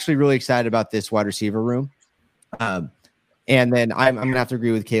we're actually really excited about this wide receiver room. And then I'm going to have to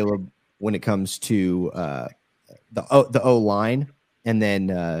agree with Caleb when it comes to the O-line. And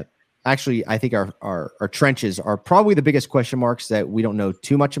then actually, I think our trenches are probably the biggest question marks that we don't know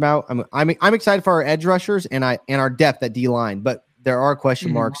too much about. I'm excited for our edge rushers and our depth at D-line, but there are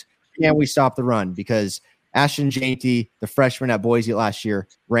question marks. Can we stop the run? Because Ashton Jainty, the freshman at Boise last year,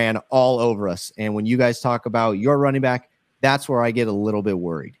 ran all over us. And when you guys talk about your running back, that's where I get a little bit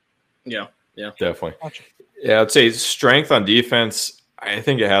worried. Yeah, definitely. Yeah, I'd say strength on defense. I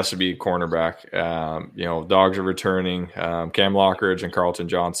think it has to be cornerback. Dogs are returning. Cam Lockridge and Carlton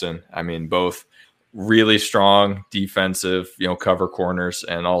Johnson. I mean, both really strong defensive, cover corners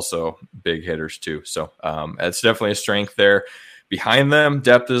and also big hitters too. So it's definitely a strength there. Behind them,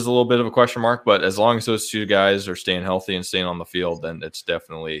 depth is a little bit of a question mark, but as long as those 2 guys are staying healthy and staying on the field, then it's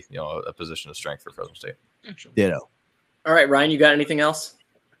definitely a position of strength for Fresno State. Ditto. All right, Ryan, you got anything else?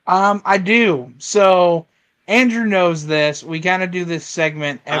 I do. So Andrew knows this. We kind of do this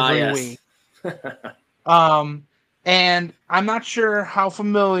segment every week. And I'm not sure how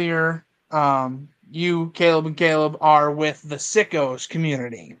familiar you, Caleb, and Caleb are with the Sickos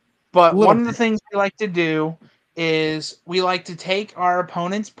community. But one of the things we like to do is we like to take our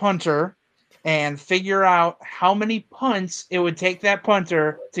opponent's punter and figure out how many punts it would take that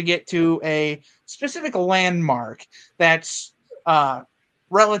punter to get to a specific landmark that's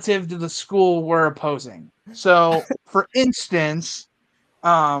relative to the school we're opposing. So, for instance,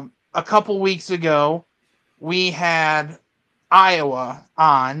 a couple weeks ago, we had Iowa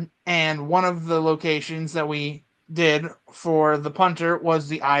on, and one of the locations that we did for the punter was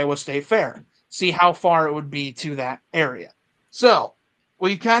the Iowa State Fair. See how far it would be to that area. So,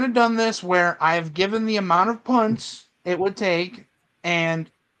 we've kind of done this where I've given the amount of punts it would take, and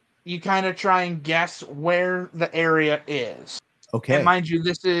you kind of try and guess where the area is. Okay. And mind you,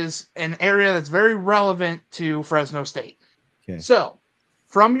 this is an area that's very relevant to Fresno State. Okay. So,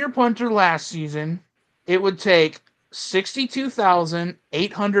 from your punter last season, it would take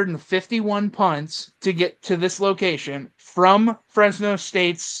 62,851 punts to get to this location from Fresno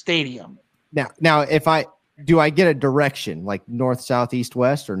State's stadium. Now, do I get a direction like north, south, east,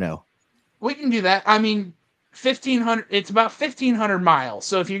 west, or no? We can do that. I mean, 1,500. It's about 1,500 miles.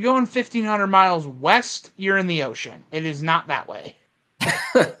 So if you're going 1,500 miles west, you're in the ocean. It is not that way.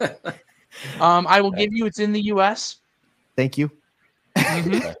 I will give you. It's in the U.S. Thank you.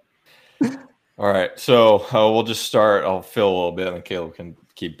 Mm-hmm. All right, so we'll just start. I'll fill a little bit, and Caleb can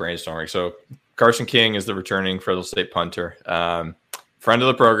keep brainstorming. So Carson King is the returning Fresno State punter, friend of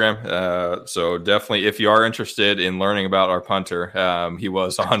the program. So definitely, if you are interested in learning about our punter, he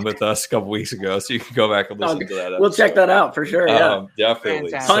was on with us a couple weeks ago, so you can go back and listen to that. We'll check that out for sure. Yeah,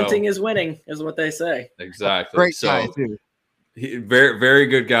 definitely. Punting is winning, is what they say. Exactly. Great guy too. Very, very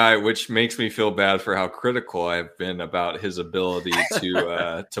good guy, which makes me feel bad for how critical I've been about his ability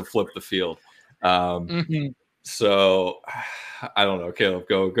to flip the field. So I don't know, Caleb,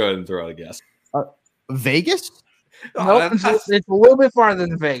 go ahead and throw out a guess. Vegas? Nope, it's a little bit farther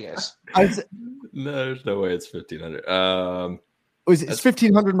than Vegas. No, there's no way it's 1,500. It's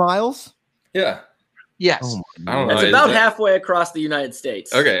 1,500 miles? Yeah. Yes. Oh, I don't know. It's about halfway across the United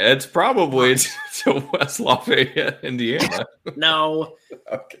States. Okay, it's probably to West Lafayette, Indiana. No.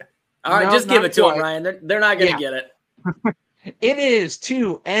 Okay. All right, No, just give not it to quite. them, Ryan. They're not going to get it. It is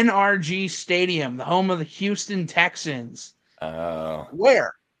to NRG Stadium, the home of the Houston Texans.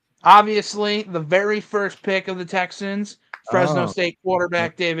 Where, obviously, the very first pick of the Texans, Fresno State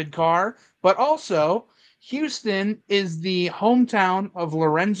quarterback David Carr, but also Houston is the hometown of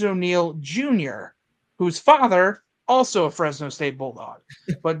Lorenzo Neal Jr., whose father, also a Fresno State Bulldog,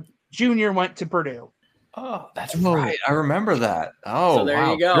 but Jr. went to Purdue. Oh, that's right. I remember that. Oh, so there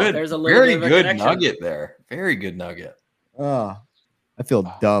wow. you go. Good. There's a little very bit of a good connection. nugget there. Very good nugget. I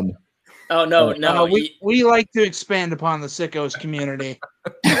feel dumb. Oh, no. We like to expand upon the sickos community.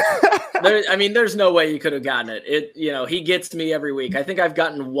 There's no way you could have gotten it. He gets me every week. I think I've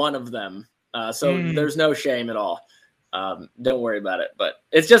gotten one of them. So there's no shame at all. Don't worry about it. But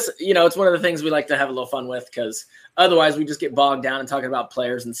it's just, it's one of the things we like to have a little fun with, because otherwise we just get bogged down in talking about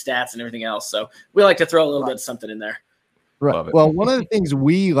players and stats and everything else. So we like to throw a little bit of something in there. Right. Well, one of the things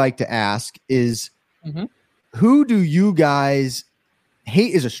we like to ask is, who do you guys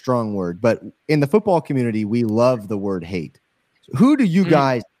hate? Is a strong word, but in the football community, we love the word hate. So who do you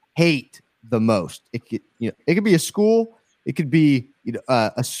guys hate the most? It could be a school. It could be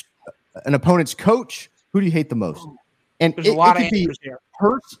an opponent's coach. Who do you hate the most? And There's a lot of answers here.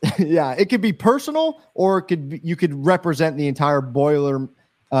 It could be personal, or you could represent the entire boiler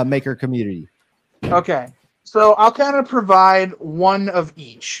maker community. Okay, so I'll kind of provide one of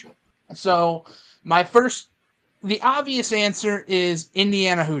each. So the obvious answer is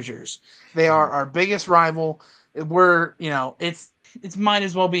Indiana Hoosiers. They are our biggest rival. It's might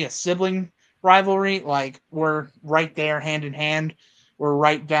as well be a sibling rivalry. Like, we're right there, hand in hand. We're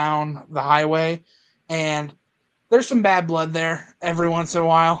right down the highway, and there's some bad blood there every once in a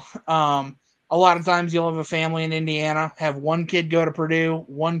while. A lot of times you'll have a family in Indiana, have one kid go to Purdue,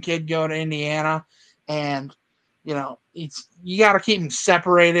 one kid go to Indiana, and you got to keep them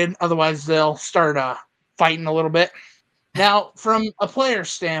separated, otherwise they'll start fighting a little bit. Now, from a player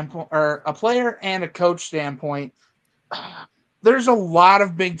standpoint, or a player and a coach standpoint, there's a lot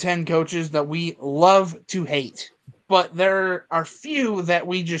of Big Ten coaches that we love to hate, but there are few that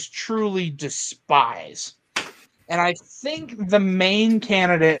we just truly despise. And I think the main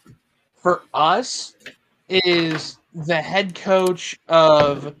candidate for us is the head coach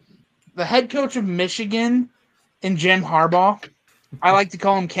of Michigan and Jim Harbaugh. I like to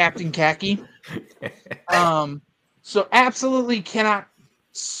call him Captain Khaki. So absolutely cannot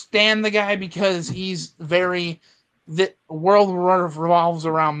stand the guy, because he's the world revolves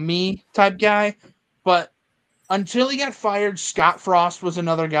around me type guy. But until he got fired, Scott Frost was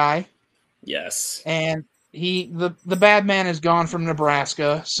another guy. Yes. And the bad man is gone from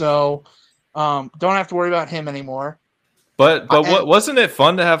Nebraska, so don't have to worry about him anymore. But wasn't it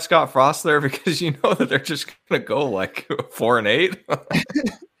fun to have Scott Frost there, because that they're just going to go like 4-8?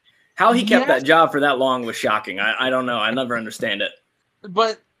 How he kept that job for that long was shocking. I don't know. I never understand it.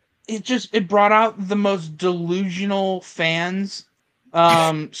 But it brought out the most delusional fans.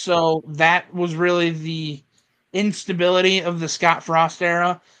 So that was really the instability of the Scott Frost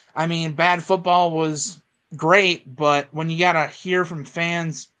era. I mean, bad football was great, but when you got to hear from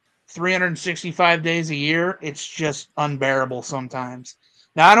fans 365 days a year, it's just unbearable sometimes.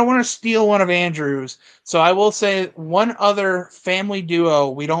 Now, I don't want to steal one of Andrew's, so I will say one other family duo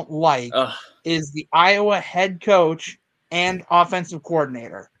we don't like is the Iowa head coach and offensive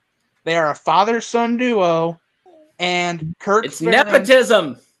coordinator. They are a father-son duo, and It's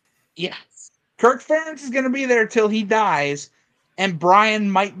nepotism. Yeah. Kirk Ferentz is going to be there till he dies, and Brian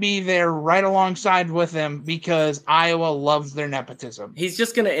might be there right alongside with him because Iowa loves their nepotism. He's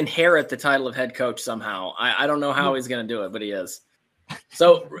just going to inherit the title of head coach somehow. I don't know how he's going to do it, but he is.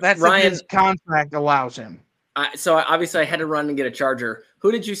 So That's Ryan, what his contract allows him. So obviously I had to run and get a charger.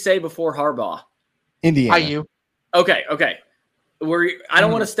 Who did you say before Harbaugh? Indiana. IU. Okay. I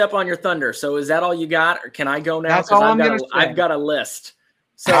don't want to step on your thunder. So is that all you got, or can I go now? That's all I'm going to say. I've got a list.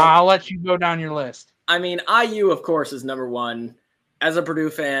 So I'll let you go down your list. I mean, IU, of course, is number one. As a Purdue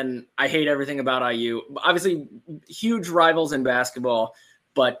fan, I hate everything about IU. Obviously, huge rivals in basketball,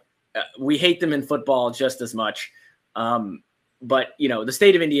 but we hate them in football just as much. But, the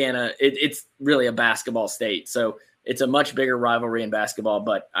state of Indiana, it's really a basketball state. So it's a much bigger rivalry in basketball,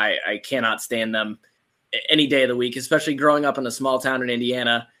 but I cannot stand them any day of the week, especially growing up in a small town in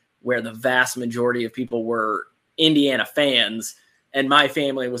Indiana where the vast majority of people were Indiana fans. And my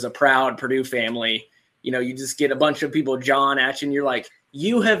family was a proud Purdue family. You just get a bunch of people jawing at you, and you're like,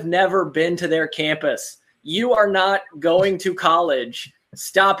 you have never been to their campus. You are not going to college.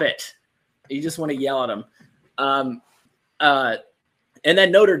 Stop it. You just want to yell at them. And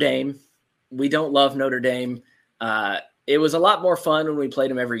then Notre Dame. We don't love Notre Dame. It was a lot more fun when we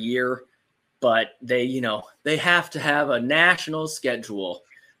played them every year, but they have to have a national schedule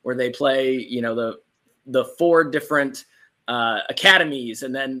where they play, the 4 different academies,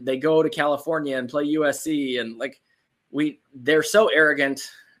 and then they go to California and play USC, and they're so arrogant.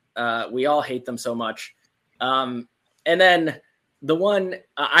 We all hate them so much. And then the one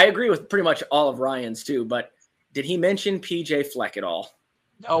I agree with pretty much all of Ryan's too, but did he mention PJ Fleck at all?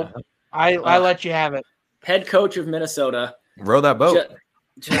 No, I let you have it. Head coach of Minnesota. Row that boat.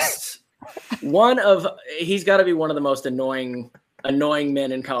 Just he's got to be one of the most annoying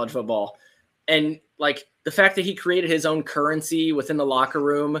men in college football. And the fact that he created his own currency within the locker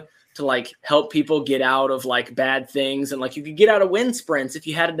room to help people get out of bad things. And you could get out of wind sprints if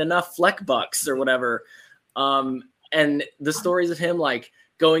you had enough Fleck bucks or whatever. And the stories of him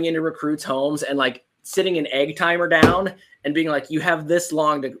going into recruits' homes and sitting an egg timer down and being like, you have this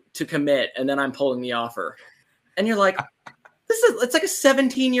long to commit. And then I'm pulling the offer. And you're like, it's like a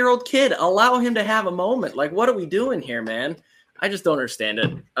 17-year-old kid. Allow him to have a moment. What are we doing here, man? I just don't understand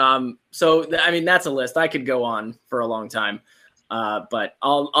it. So that's a list. I could go on for a long time, but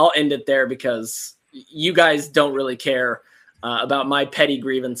I'll end it there because you guys don't really care about my petty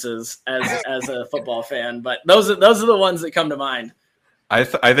grievances as a football fan. But those are the ones that come to mind. I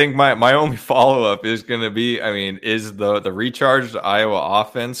think my only follow up is going to be, is the recharged Iowa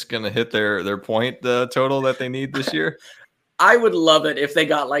offense going to hit their point total that they need this year? I would love it if they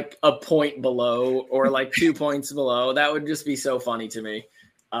got a point below or 2 points below. That would just be so funny to me.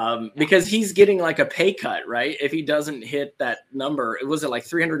 Because he's getting a pay cut, right? If he doesn't hit that number, was it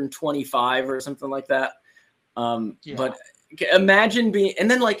 325 or something like that? Yeah. But imagine being, and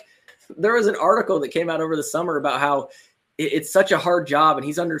then there was an article that came out over the summer about how it's such a hard job and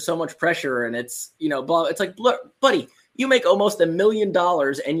he's under so much pressure, and it's, blah. It's look, buddy, you make almost $1 million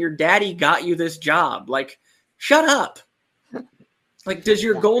and your daddy got you this job. Shut up. Does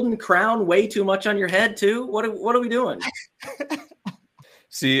your golden crown weigh too much on your head too? What are we doing?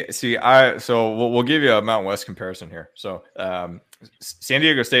 We'll give you a Mountain West comparison here. So, San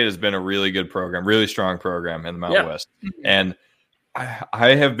Diego State has been a really good program, really strong program in the Mountain West. And I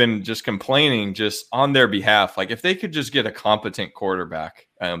have been just complaining just on their behalf. If they could just get a competent quarterback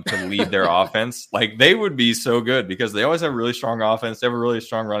to lead their offense, they would be so good because they always have a really strong offense. They have a really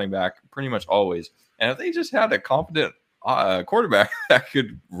strong running back pretty much always. And if they just had a competent quarterback that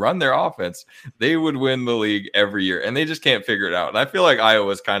could run their offense, they would win the league every year, and they just can't figure it out. And I feel like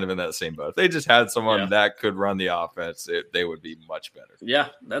Iowa's kind of in that same boat. If they just had someone that could run the offense, they would be much better. Yeah,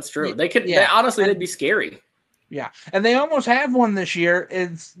 that's true. They could. Yeah. Honestly, they'd be scary. Yeah, and they almost have one this year.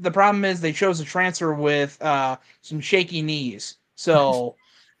 The problem is they chose a transfer with some shaky knees, so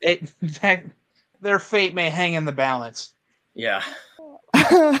their fate may hang in the balance. Yeah.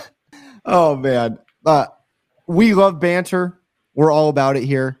 Oh man. We love banter. We're all about it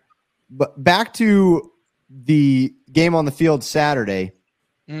here. But back to the game on the field Saturday.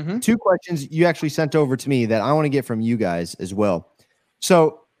 Mm-hmm. 2 questions you actually sent over to me that I want to get from you guys as well.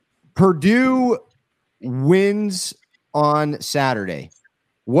 So Purdue wins on Saturday.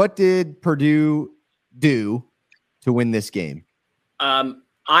 What did Purdue do to win this game?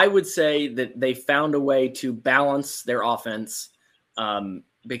 I would say that they found a way to balance their offense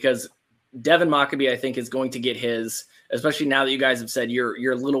because Devin Mockabee, I think, is going to get his, especially now that you guys have said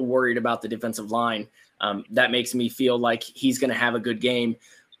you're a little worried about the defensive line. That makes me feel like he's going to have a good game.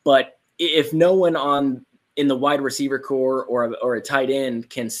 But if no one in the wide receiver core or a tight end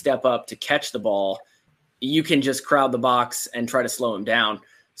can step up to catch the ball, you can just crowd the box and try to slow him down.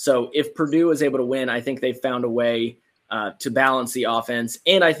 So if Purdue is able to win, I think they've found a way to balance the offense.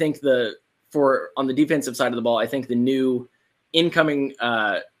 And I think on the defensive side of the ball, I think the new incoming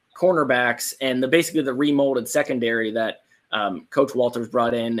cornerbacks and basically the remolded secondary that Coach Walters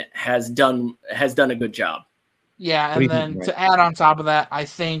brought in has done a good job. Yeah, and then to add on top of that, I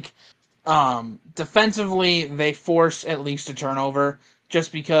think defensively they force at least a turnover,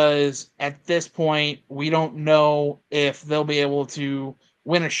 just because at this point we don't know if they'll be able to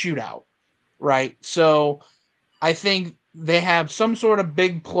win a shootout, right? So I think they have some sort of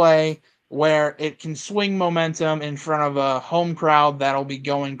big play where it can swing momentum in front of a home crowd that'll be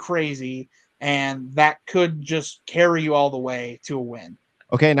going crazy, and that could just carry you all the way to a win.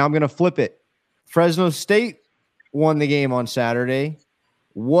 Okay, now I'm going to flip it. Fresno State won the game on Saturday.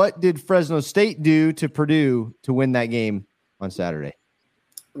 What did Fresno State do to Purdue to win that game on Saturday?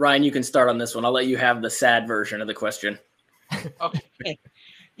 Ryan, you can start on this one. I'll let you have the sad version of the question. Okay.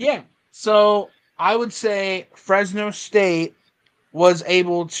 Yeah. So I would say Fresno State was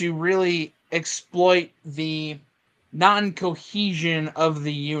able to really exploit the non-cohesion of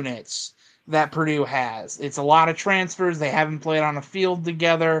the units that Purdue has. It's a lot of transfers. They haven't played on a field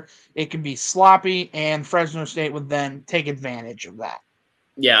together. It can be sloppy, and Fresno State would then take advantage of that.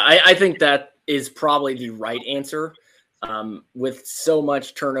 Yeah, I think that is probably the right answer. With so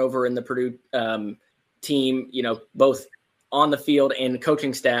much turnover in the Purdue team, both on the field and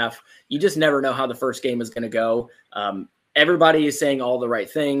coaching staff, you just never know how the first game is going to go. Everybody is saying all the right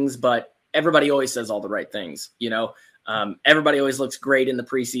things, but everybody always says all the right things. Everybody always looks great in the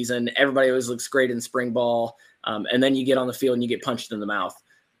preseason. Everybody always looks great in spring ball. And then you get on the field and you get punched in the mouth.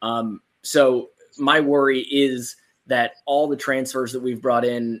 So my worry is that all the transfers that we've brought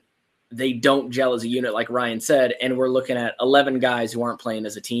in, they don't gel as a unit, like Ryan said, and we're looking at 11 guys who aren't playing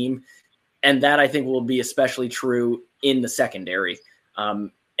as a team. And that I think will be especially true in the secondary.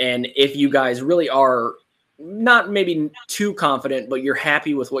 And if you guys really are not maybe too confident, but you're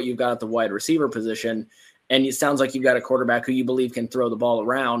happy with what you've got at the wide receiver position, and it sounds like you've got a quarterback who you believe can throw the ball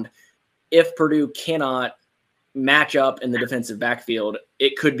around, if Purdue cannot match up in the defensive backfield,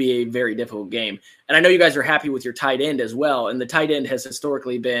 it could be a very difficult game. And I know you guys are happy with your tight end as well, and the tight end has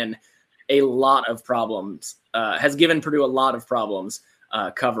historically been a lot of problems, has given Purdue a lot of problems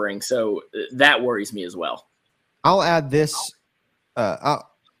covering. So that worries me as well. I'll add this.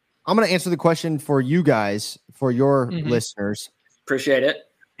 I'm going to answer the question for you guys, for your listeners. Appreciate it.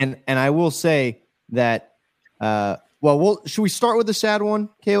 And I will say that, should we start with the sad one,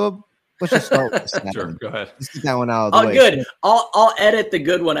 Caleb? Let's just start with the sad Sure, one. go ahead. Let's get that one out of the way. Good. I'll edit the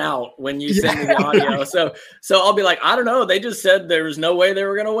good one out when you send me the audio. So I'll be like, I don't know. They just said there was no way they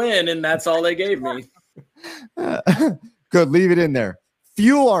were going to win, and that's all they gave me. Good. Leave it in there.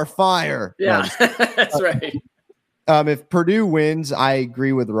 Fuel our fire. Yeah, that's right. If Purdue wins, I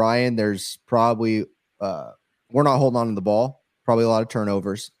agree with Ryan. There's probably we're not holding on to the ball. Probably a lot of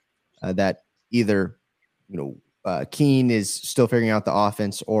turnovers that either Keene is still figuring out the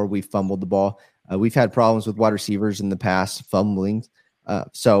offense or we fumbled the ball. We've had problems with wide receivers in the past, fumbling.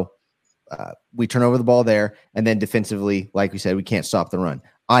 So we turn over the ball there, and then defensively, like we said, we can't stop the run.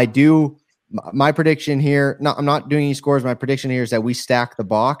 My prediction here, I'm not doing any scores. My prediction here is that we stack the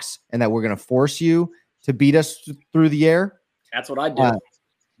box and that we're going to force you to beat us through the air. That's what I do.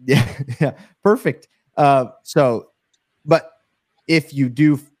 Yeah, perfect. But if you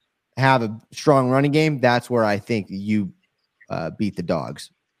do have a strong running game, that's where I think you beat the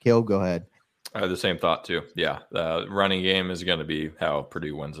Dogs. Caleb, go ahead. I have the same thought too. Yeah, the running game is going to be how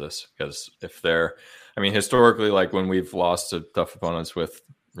Purdue wins this, because historically, like when we've lost to tough opponents with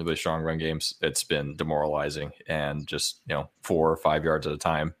really strong run games, it's been demoralizing and just 4 or 5 yards at a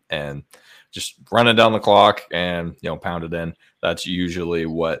time and just running down the clock and pound it in. That's usually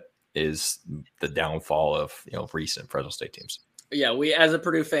what is the downfall of recent Fresno State teams. Yeah, we as a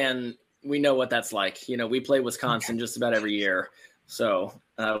Purdue fan, we know what that's like. We play Wisconsin just about every year, so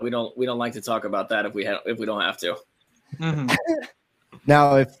we don't like to talk about that if we don't have to. Mm-hmm.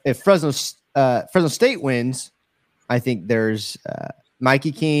 Now, if Fresno State wins, I think there's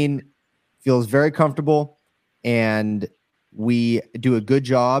Mikey Keene feels very comfortable, and we do a good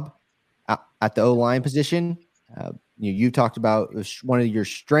job at the O-line position. You talked about one of your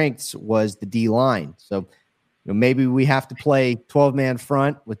strengths was the D-line. So maybe we have to play 12-man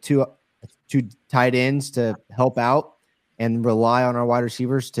front with two tight ends to help out and rely on our wide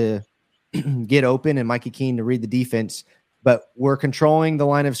receivers to get open and Mikey Keene to read the defense. But we're controlling the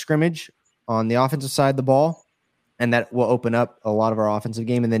line of scrimmage on the offensive side of the ball, and that will open up a lot of our offensive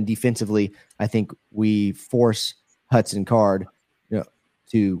game. And then defensively, I think we force Hudson Card,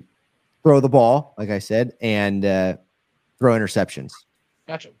 to throw the ball, like I said, and throw interceptions.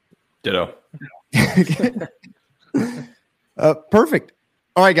 Gotcha. Ditto. Perfect.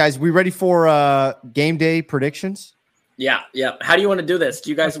 All right, guys, we ready for game day predictions? Yeah. How do you want to do this? Do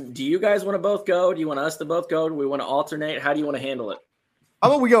you guys want to both go? Do you want us to both go? Do we want to alternate? How do you want to handle it? How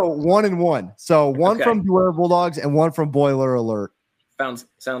about we go 1-1? So one Okay. from Beware Bulldogs and one from Boiler Alert.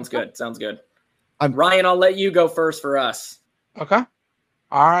 Sounds good. Ryan, I'll let you go first for us. Okay.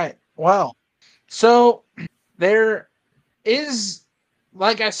 All right. Well, so there is,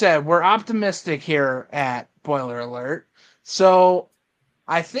 like I said, we're optimistic here at Boiler Alert. So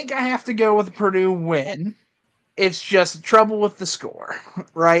I think I have to go with Purdue win. It's just trouble with the score,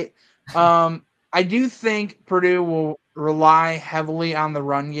 right? I do think Purdue will rely heavily on the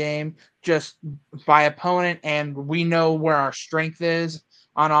run game just by opponent, and we know where our strength is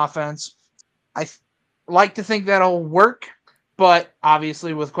on offense. I like to think that'll work, but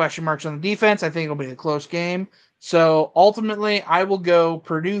obviously with question marks on the defense, I think it'll be a close game. So ultimately, I will go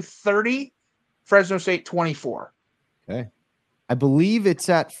Purdue 30, Fresno State 24. Okay. I believe it's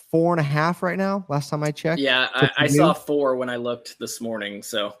at 4.5 right now. Last time I checked. Yeah, I saw 4 when I looked this morning,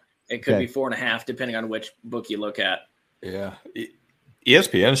 so it could be 4.5 depending on which book you look at. Yeah,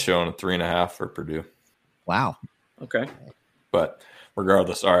 ESPN's showing a 3.5 for Purdue. Wow. Okay. But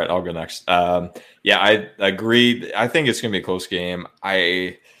regardless, all right, I'll go next. Yeah, I agree. I think it's going to be a close game.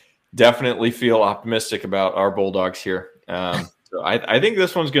 I definitely feel optimistic about our Bulldogs here. So I think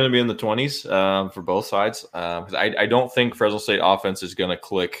this one's going to be in the 20s for both sides. I don't think Fresno State offense is going to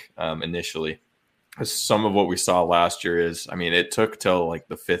click initially. Some of what we saw last year is, it took till like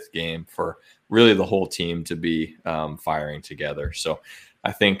the 5th game for really the whole team to be firing together. So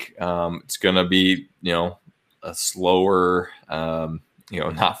I think it's going to be, a slower,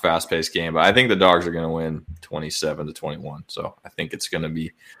 not fast-paced game. But I think the Dogs are going to win 27-21. So I think it's going to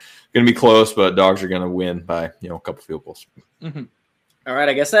be close, but Dogs are going to win by a couple field goals. Mm-hmm. All right,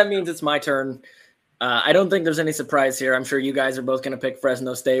 I guess that means it's my turn. I don't think there's any surprise here. I'm sure you guys are both going to pick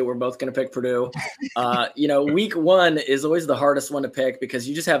Fresno State. We're both going to pick Purdue. Week 1 is always the hardest one to pick because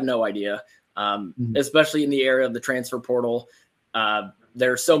you just have no idea, especially in the area of the transfer portal.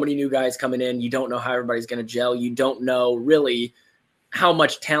 There are so many new guys coming in. You don't know how everybody's going to gel. You don't know really how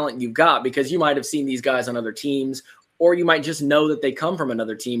much talent you've got because you might have seen these guys on other teams, or you might just know that they come from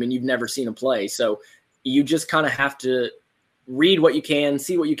another team and you've never seen them play. So you just kind of have to read what you can,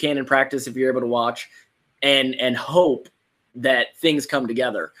 see what you can in practice if you're able to watch, and hope that things come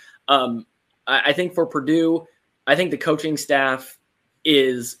together. I think for Purdue, I think the coaching staff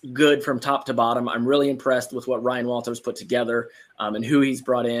is good from top to bottom. I'm really impressed with what Ryan Walters put together and who he's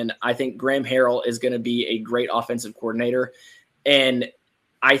brought in. I think Graham Harrell is going to be a great offensive coordinator. And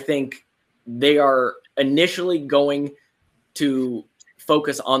I think they are initially going to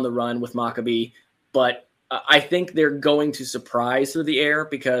focus on the run with Maccabee, but I think they're going to surprise through the air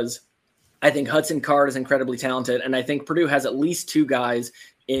because I think Hudson Card is incredibly talented. And I think Purdue has at least 2 guys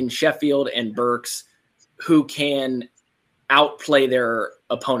in Sheffield and Burks who can outplay their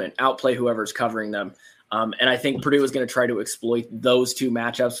opponent, outplay whoever's covering them. And I think Purdue is going to try to exploit those 2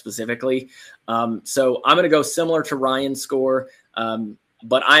 matchups specifically. So I'm going to go similar to Ryan's score,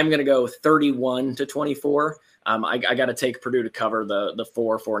 but I'm going to go 31-24. I got to take Purdue to cover the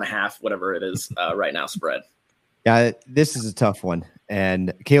 4.5, whatever it is right now spread. Yeah, this is a tough one.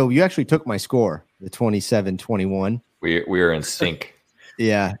 And Caleb, you actually took my score, the 27-21. We are in sync.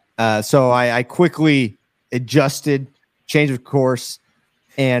 Yeah. So I quickly adjusted, changed of course,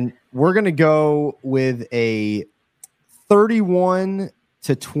 and we're going to go with a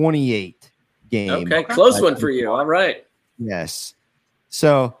 31-28 game. Okay, close one for you. All right. Yes.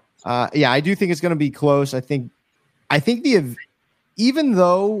 So, I do think it's going to be close. I think even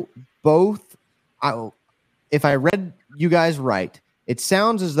though both, if I read you guys right, it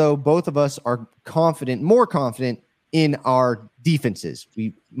sounds as though both of us are more confident in our defenses.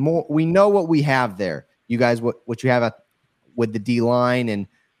 We know what we have there. You guys, what you have with the D line, and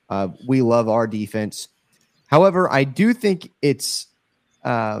we love our defense. However, I do think it's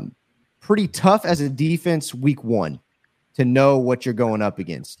pretty tough as a defense week 1 to know what you're going up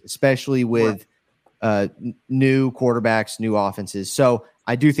against, especially with new quarterbacks, new offenses. So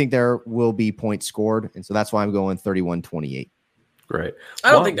I do think there will be points scored, and so that's why I'm going 31-28. Great.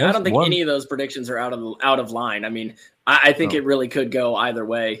 I don't think any of those predictions are out of line. I think it really could go either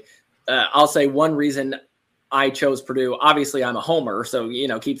way. I'll say one reason I chose Purdue. Obviously, I'm a homer, so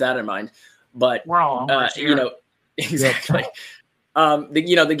keep that in mind. But we're all homers here. exactly.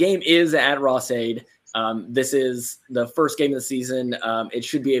 The game is at Ross-Ade. This is the first game of the season. It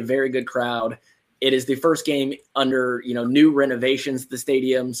should be a very good crowd. It is the first game under, new renovations to the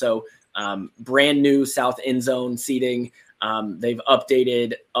stadium. So brand new south end zone seating. They've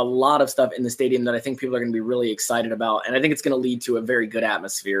updated a lot of stuff in the stadium that I think people are going to be really excited about. And I think it's going to lead to a very good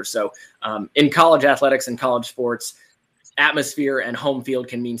atmosphere. So in college athletics and college sports, atmosphere and home field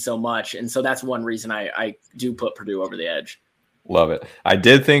can mean so much. And so that's one reason I do put Purdue over the edge. Love it. I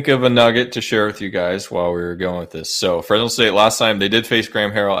did think of a nugget to share with you guys while we were going with this. So Fresno State, last time they did face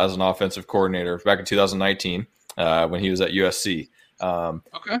Graham Harrell as an offensive coordinator back in 2019 when he was at USC.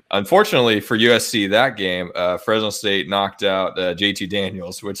 Okay. Unfortunately for USC, that game, Fresno State knocked out JT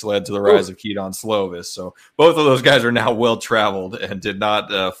Daniels, which led to the rise of Keaton Slovis. So both of those guys are now well-traveled and did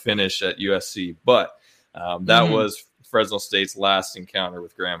not finish at USC. But that was Fresno State's last encounter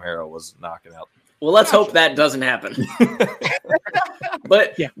with Graham Harrell, was knocking out. Well, let's hope that doesn't happen.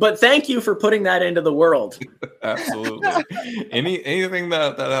 But thank you for putting that into the world. Absolutely. Anything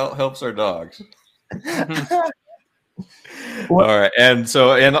that helps our dogs. All right, and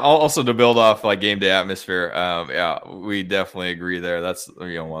also to build off like game day atmosphere, we definitely agree there. That's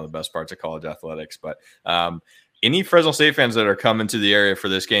one of the best parts of college athletics. But any Fresno State fans that are coming to the area for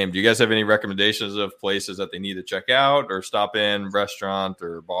this game, do you guys have any recommendations of places that they need to check out or stop in, restaurant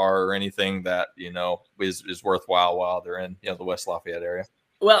or bar or anything that is worthwhile while they're in the West Lafayette area?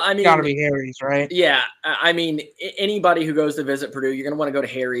 Well, I mean, gotta be Harry's, right? Yeah, I mean, anybody who goes to visit Purdue, you're going to want to go to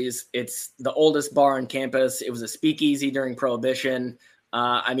Harry's. It's the oldest bar on campus. It was a speakeasy during Prohibition.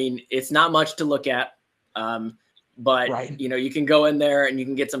 I mean, it's not much to look at, but right. You can go in there and you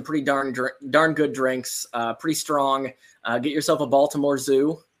can get some pretty darn good drinks, pretty strong. Get yourself a Baltimore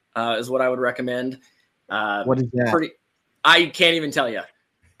Zoo is what I would recommend. What is that? I can't even tell you.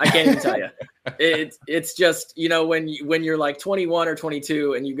 It's just, when you're like 21 or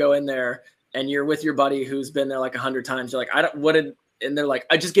 22 and you go in there and you're with your buddy who's been there like 100 times, you're like, and they're like,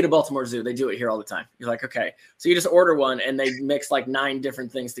 I just get a Baltimore Zoo. They do it here all the time. You're like, okay. So you just order one and they mix like 9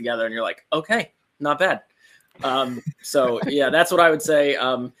 different things together and you're like, okay, not bad. So yeah, that's what I would say.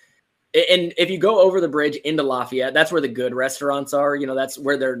 And if you go over the bridge into Lafayette, that's where the good restaurants are. That's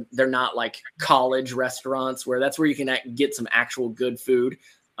where they're not like college restaurants, that's where you can get some actual good food.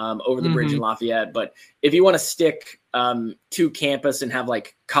 Over the bridge in Lafayette. But if you want to stick to campus and have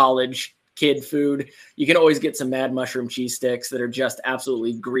like college kid food, you can always get some Mad Mushroom cheese sticks that are just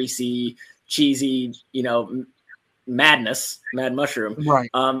absolutely greasy, cheesy, madness, Mad Mushroom.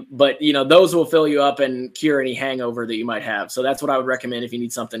 Right. But those will fill you up and cure any hangover that you might have. So that's what I would recommend if you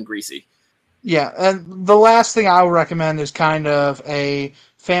need something greasy. Yeah. And the last thing I would recommend is kind of a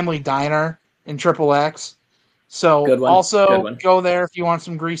family diner in XXX. So also go there if you want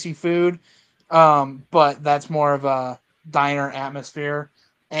some greasy food, but that's more of a diner atmosphere.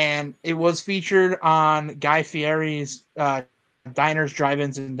 And it was featured on Guy Fieri's Diners,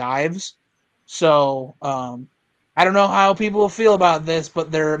 Drive-Ins, and Dives. So I don't know how people will feel about this,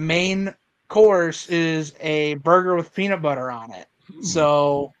 but their main course is a burger with peanut butter on it.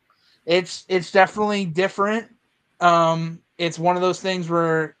 So it's definitely different. It's one of those things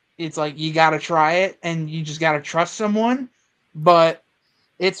where it's like you got to try it and you just got to trust someone, but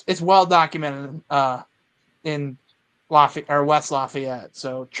it's well documented in Lafayette or West Lafayette.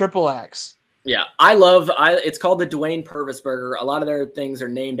 So XXX. Yeah, it's called the Dwayne Purvis Burger. A lot of their things are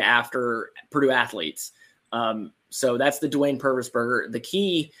named after Purdue athletes. So that's the Dwayne Purvis Burger. The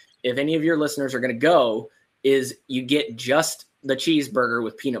key, if any of your listeners are going to go, is you get just the cheeseburger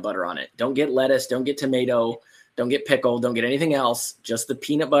with peanut butter on it. Don't get lettuce. Don't get tomato. Don't get pickle. Don't get anything else. Just the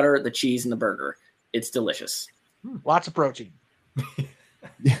peanut butter, the cheese, and the burger. It's delicious. Lots of protein.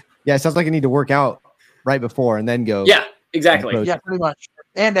 Yeah, it sounds like I need to work out right before and then go. Yeah, exactly. Yeah, pretty much.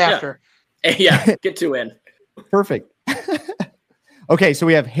 And after. Yeah, get 2 in. Perfect. Okay, so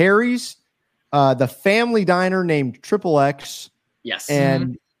we have Harry's, the family diner named XXX. Yes.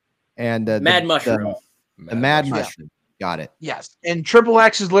 And Mad Mushroom. The Mad Mushroom. Got it. Yes. And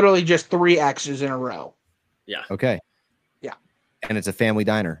XXX is literally just 3 X's in a row. Yeah. Okay. Yeah. And it's a family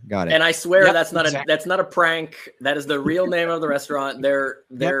diner. Got it. And I swear that's not a prank. That is the real name of the restaurant. Their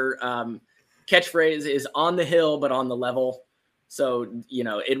catchphrase is on the hill but on the level. So,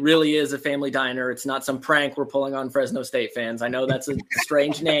 it really is a family diner. It's not some prank we're pulling on Fresno State fans. I know that's a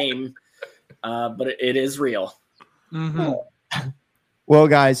strange name, but it is real. Mm-hmm. Well,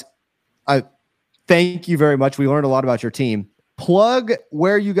 guys, thank you very much. We learned a lot about your team. Plug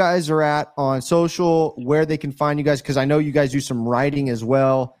where you guys are at on social, where they can find you guys, because I know you guys do some writing as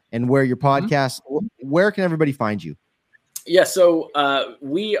well, and where your podcast. Where can everybody find you? Yeah, so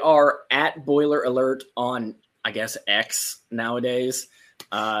we are at Boiler Alert on I guess X nowadays.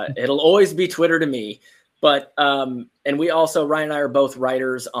 It'll always be Twitter to me. But and we also, Ryan and I are both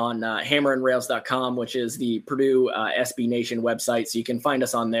writers on hammerandrails.com, which is the Purdue SB Nation website. So you can find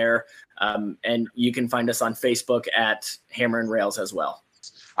us on there, and you can find us on Facebook at Hammer and Rails as well.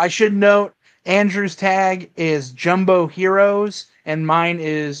 I should note Andrew's tag is Jumbo Heroes, and mine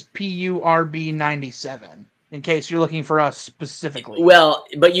is PURB97. In case you're looking for us specifically. Well,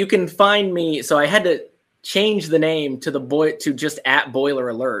 but you can find me. So I had to change the name to just at Boiler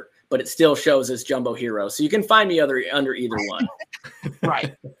Alert, but it still shows as Jumbo Hero. So you can find me under either one.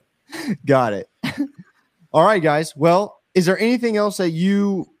 Right. Got it. All right, guys. Well, is there anything else that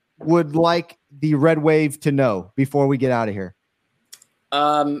you would like the Red Wave to know before we get out of here?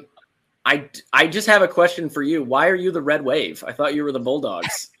 I just have a question for you. Why are you the Red Wave? I thought you were the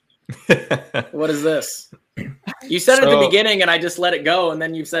Bulldogs. What is this? You said it at the beginning, and I just let it go, and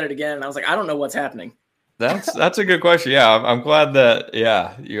then you said it again, and I was like, I don't know what's happening. That's a good question. Yeah, I'm glad that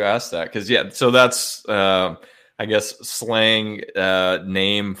you asked that, because so that's I guess slang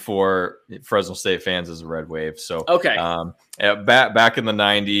name for Fresno State fans is a Red Wave. So okay, back in the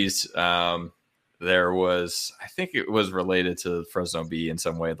 90s, there was, I think it was related to Fresno Bee in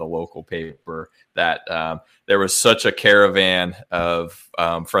some way, the local paper, that there was such a caravan of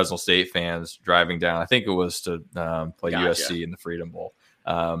Fresno State fans driving down. I think it was to play USC in the Freedom Bowl.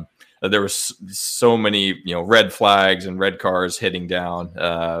 There was so many, red flags and red cars hitting down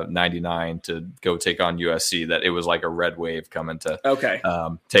 99 to go take on USC that it was like a red wave coming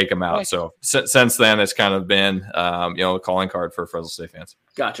to take them out. So since then, it's kind of been, a calling card for Fresno State fans.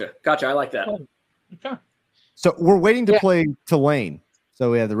 Gotcha. I like that. Okay. So we're waiting to play Tulane.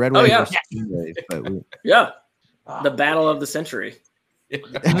 So we have the Red Wave. Yeah. Wave, but the battle of the century.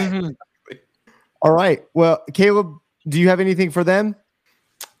 All right. Well, Caleb, do you have anything for them?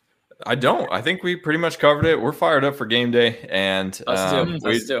 I don't. I think we pretty much covered it. We're fired up for game day, and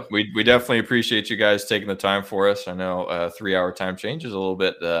we definitely appreciate you guys taking the time for us. I know a 3-hour time change is a little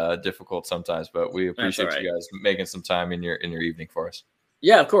bit difficult sometimes, but we appreciate you guys making some time in your evening for us.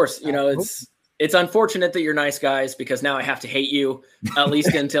 Yeah, of course. It's unfortunate that you're nice guys, because now I have to hate you at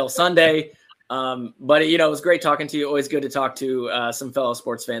least until Sunday. But it was great talking to you. Always good to talk to some fellow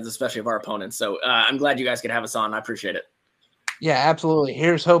sports fans, especially of our opponents. So I'm glad you guys could have us on. I appreciate it. Yeah, absolutely.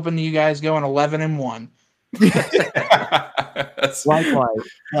 Here's hoping you guys go in 11-1. Likewise.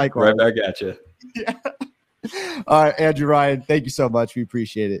 Right back at you. Yeah. All right, Andrew, Ryan, thank you so much. We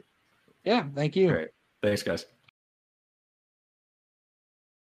appreciate it. Yeah, thank you. Great. Thanks, guys.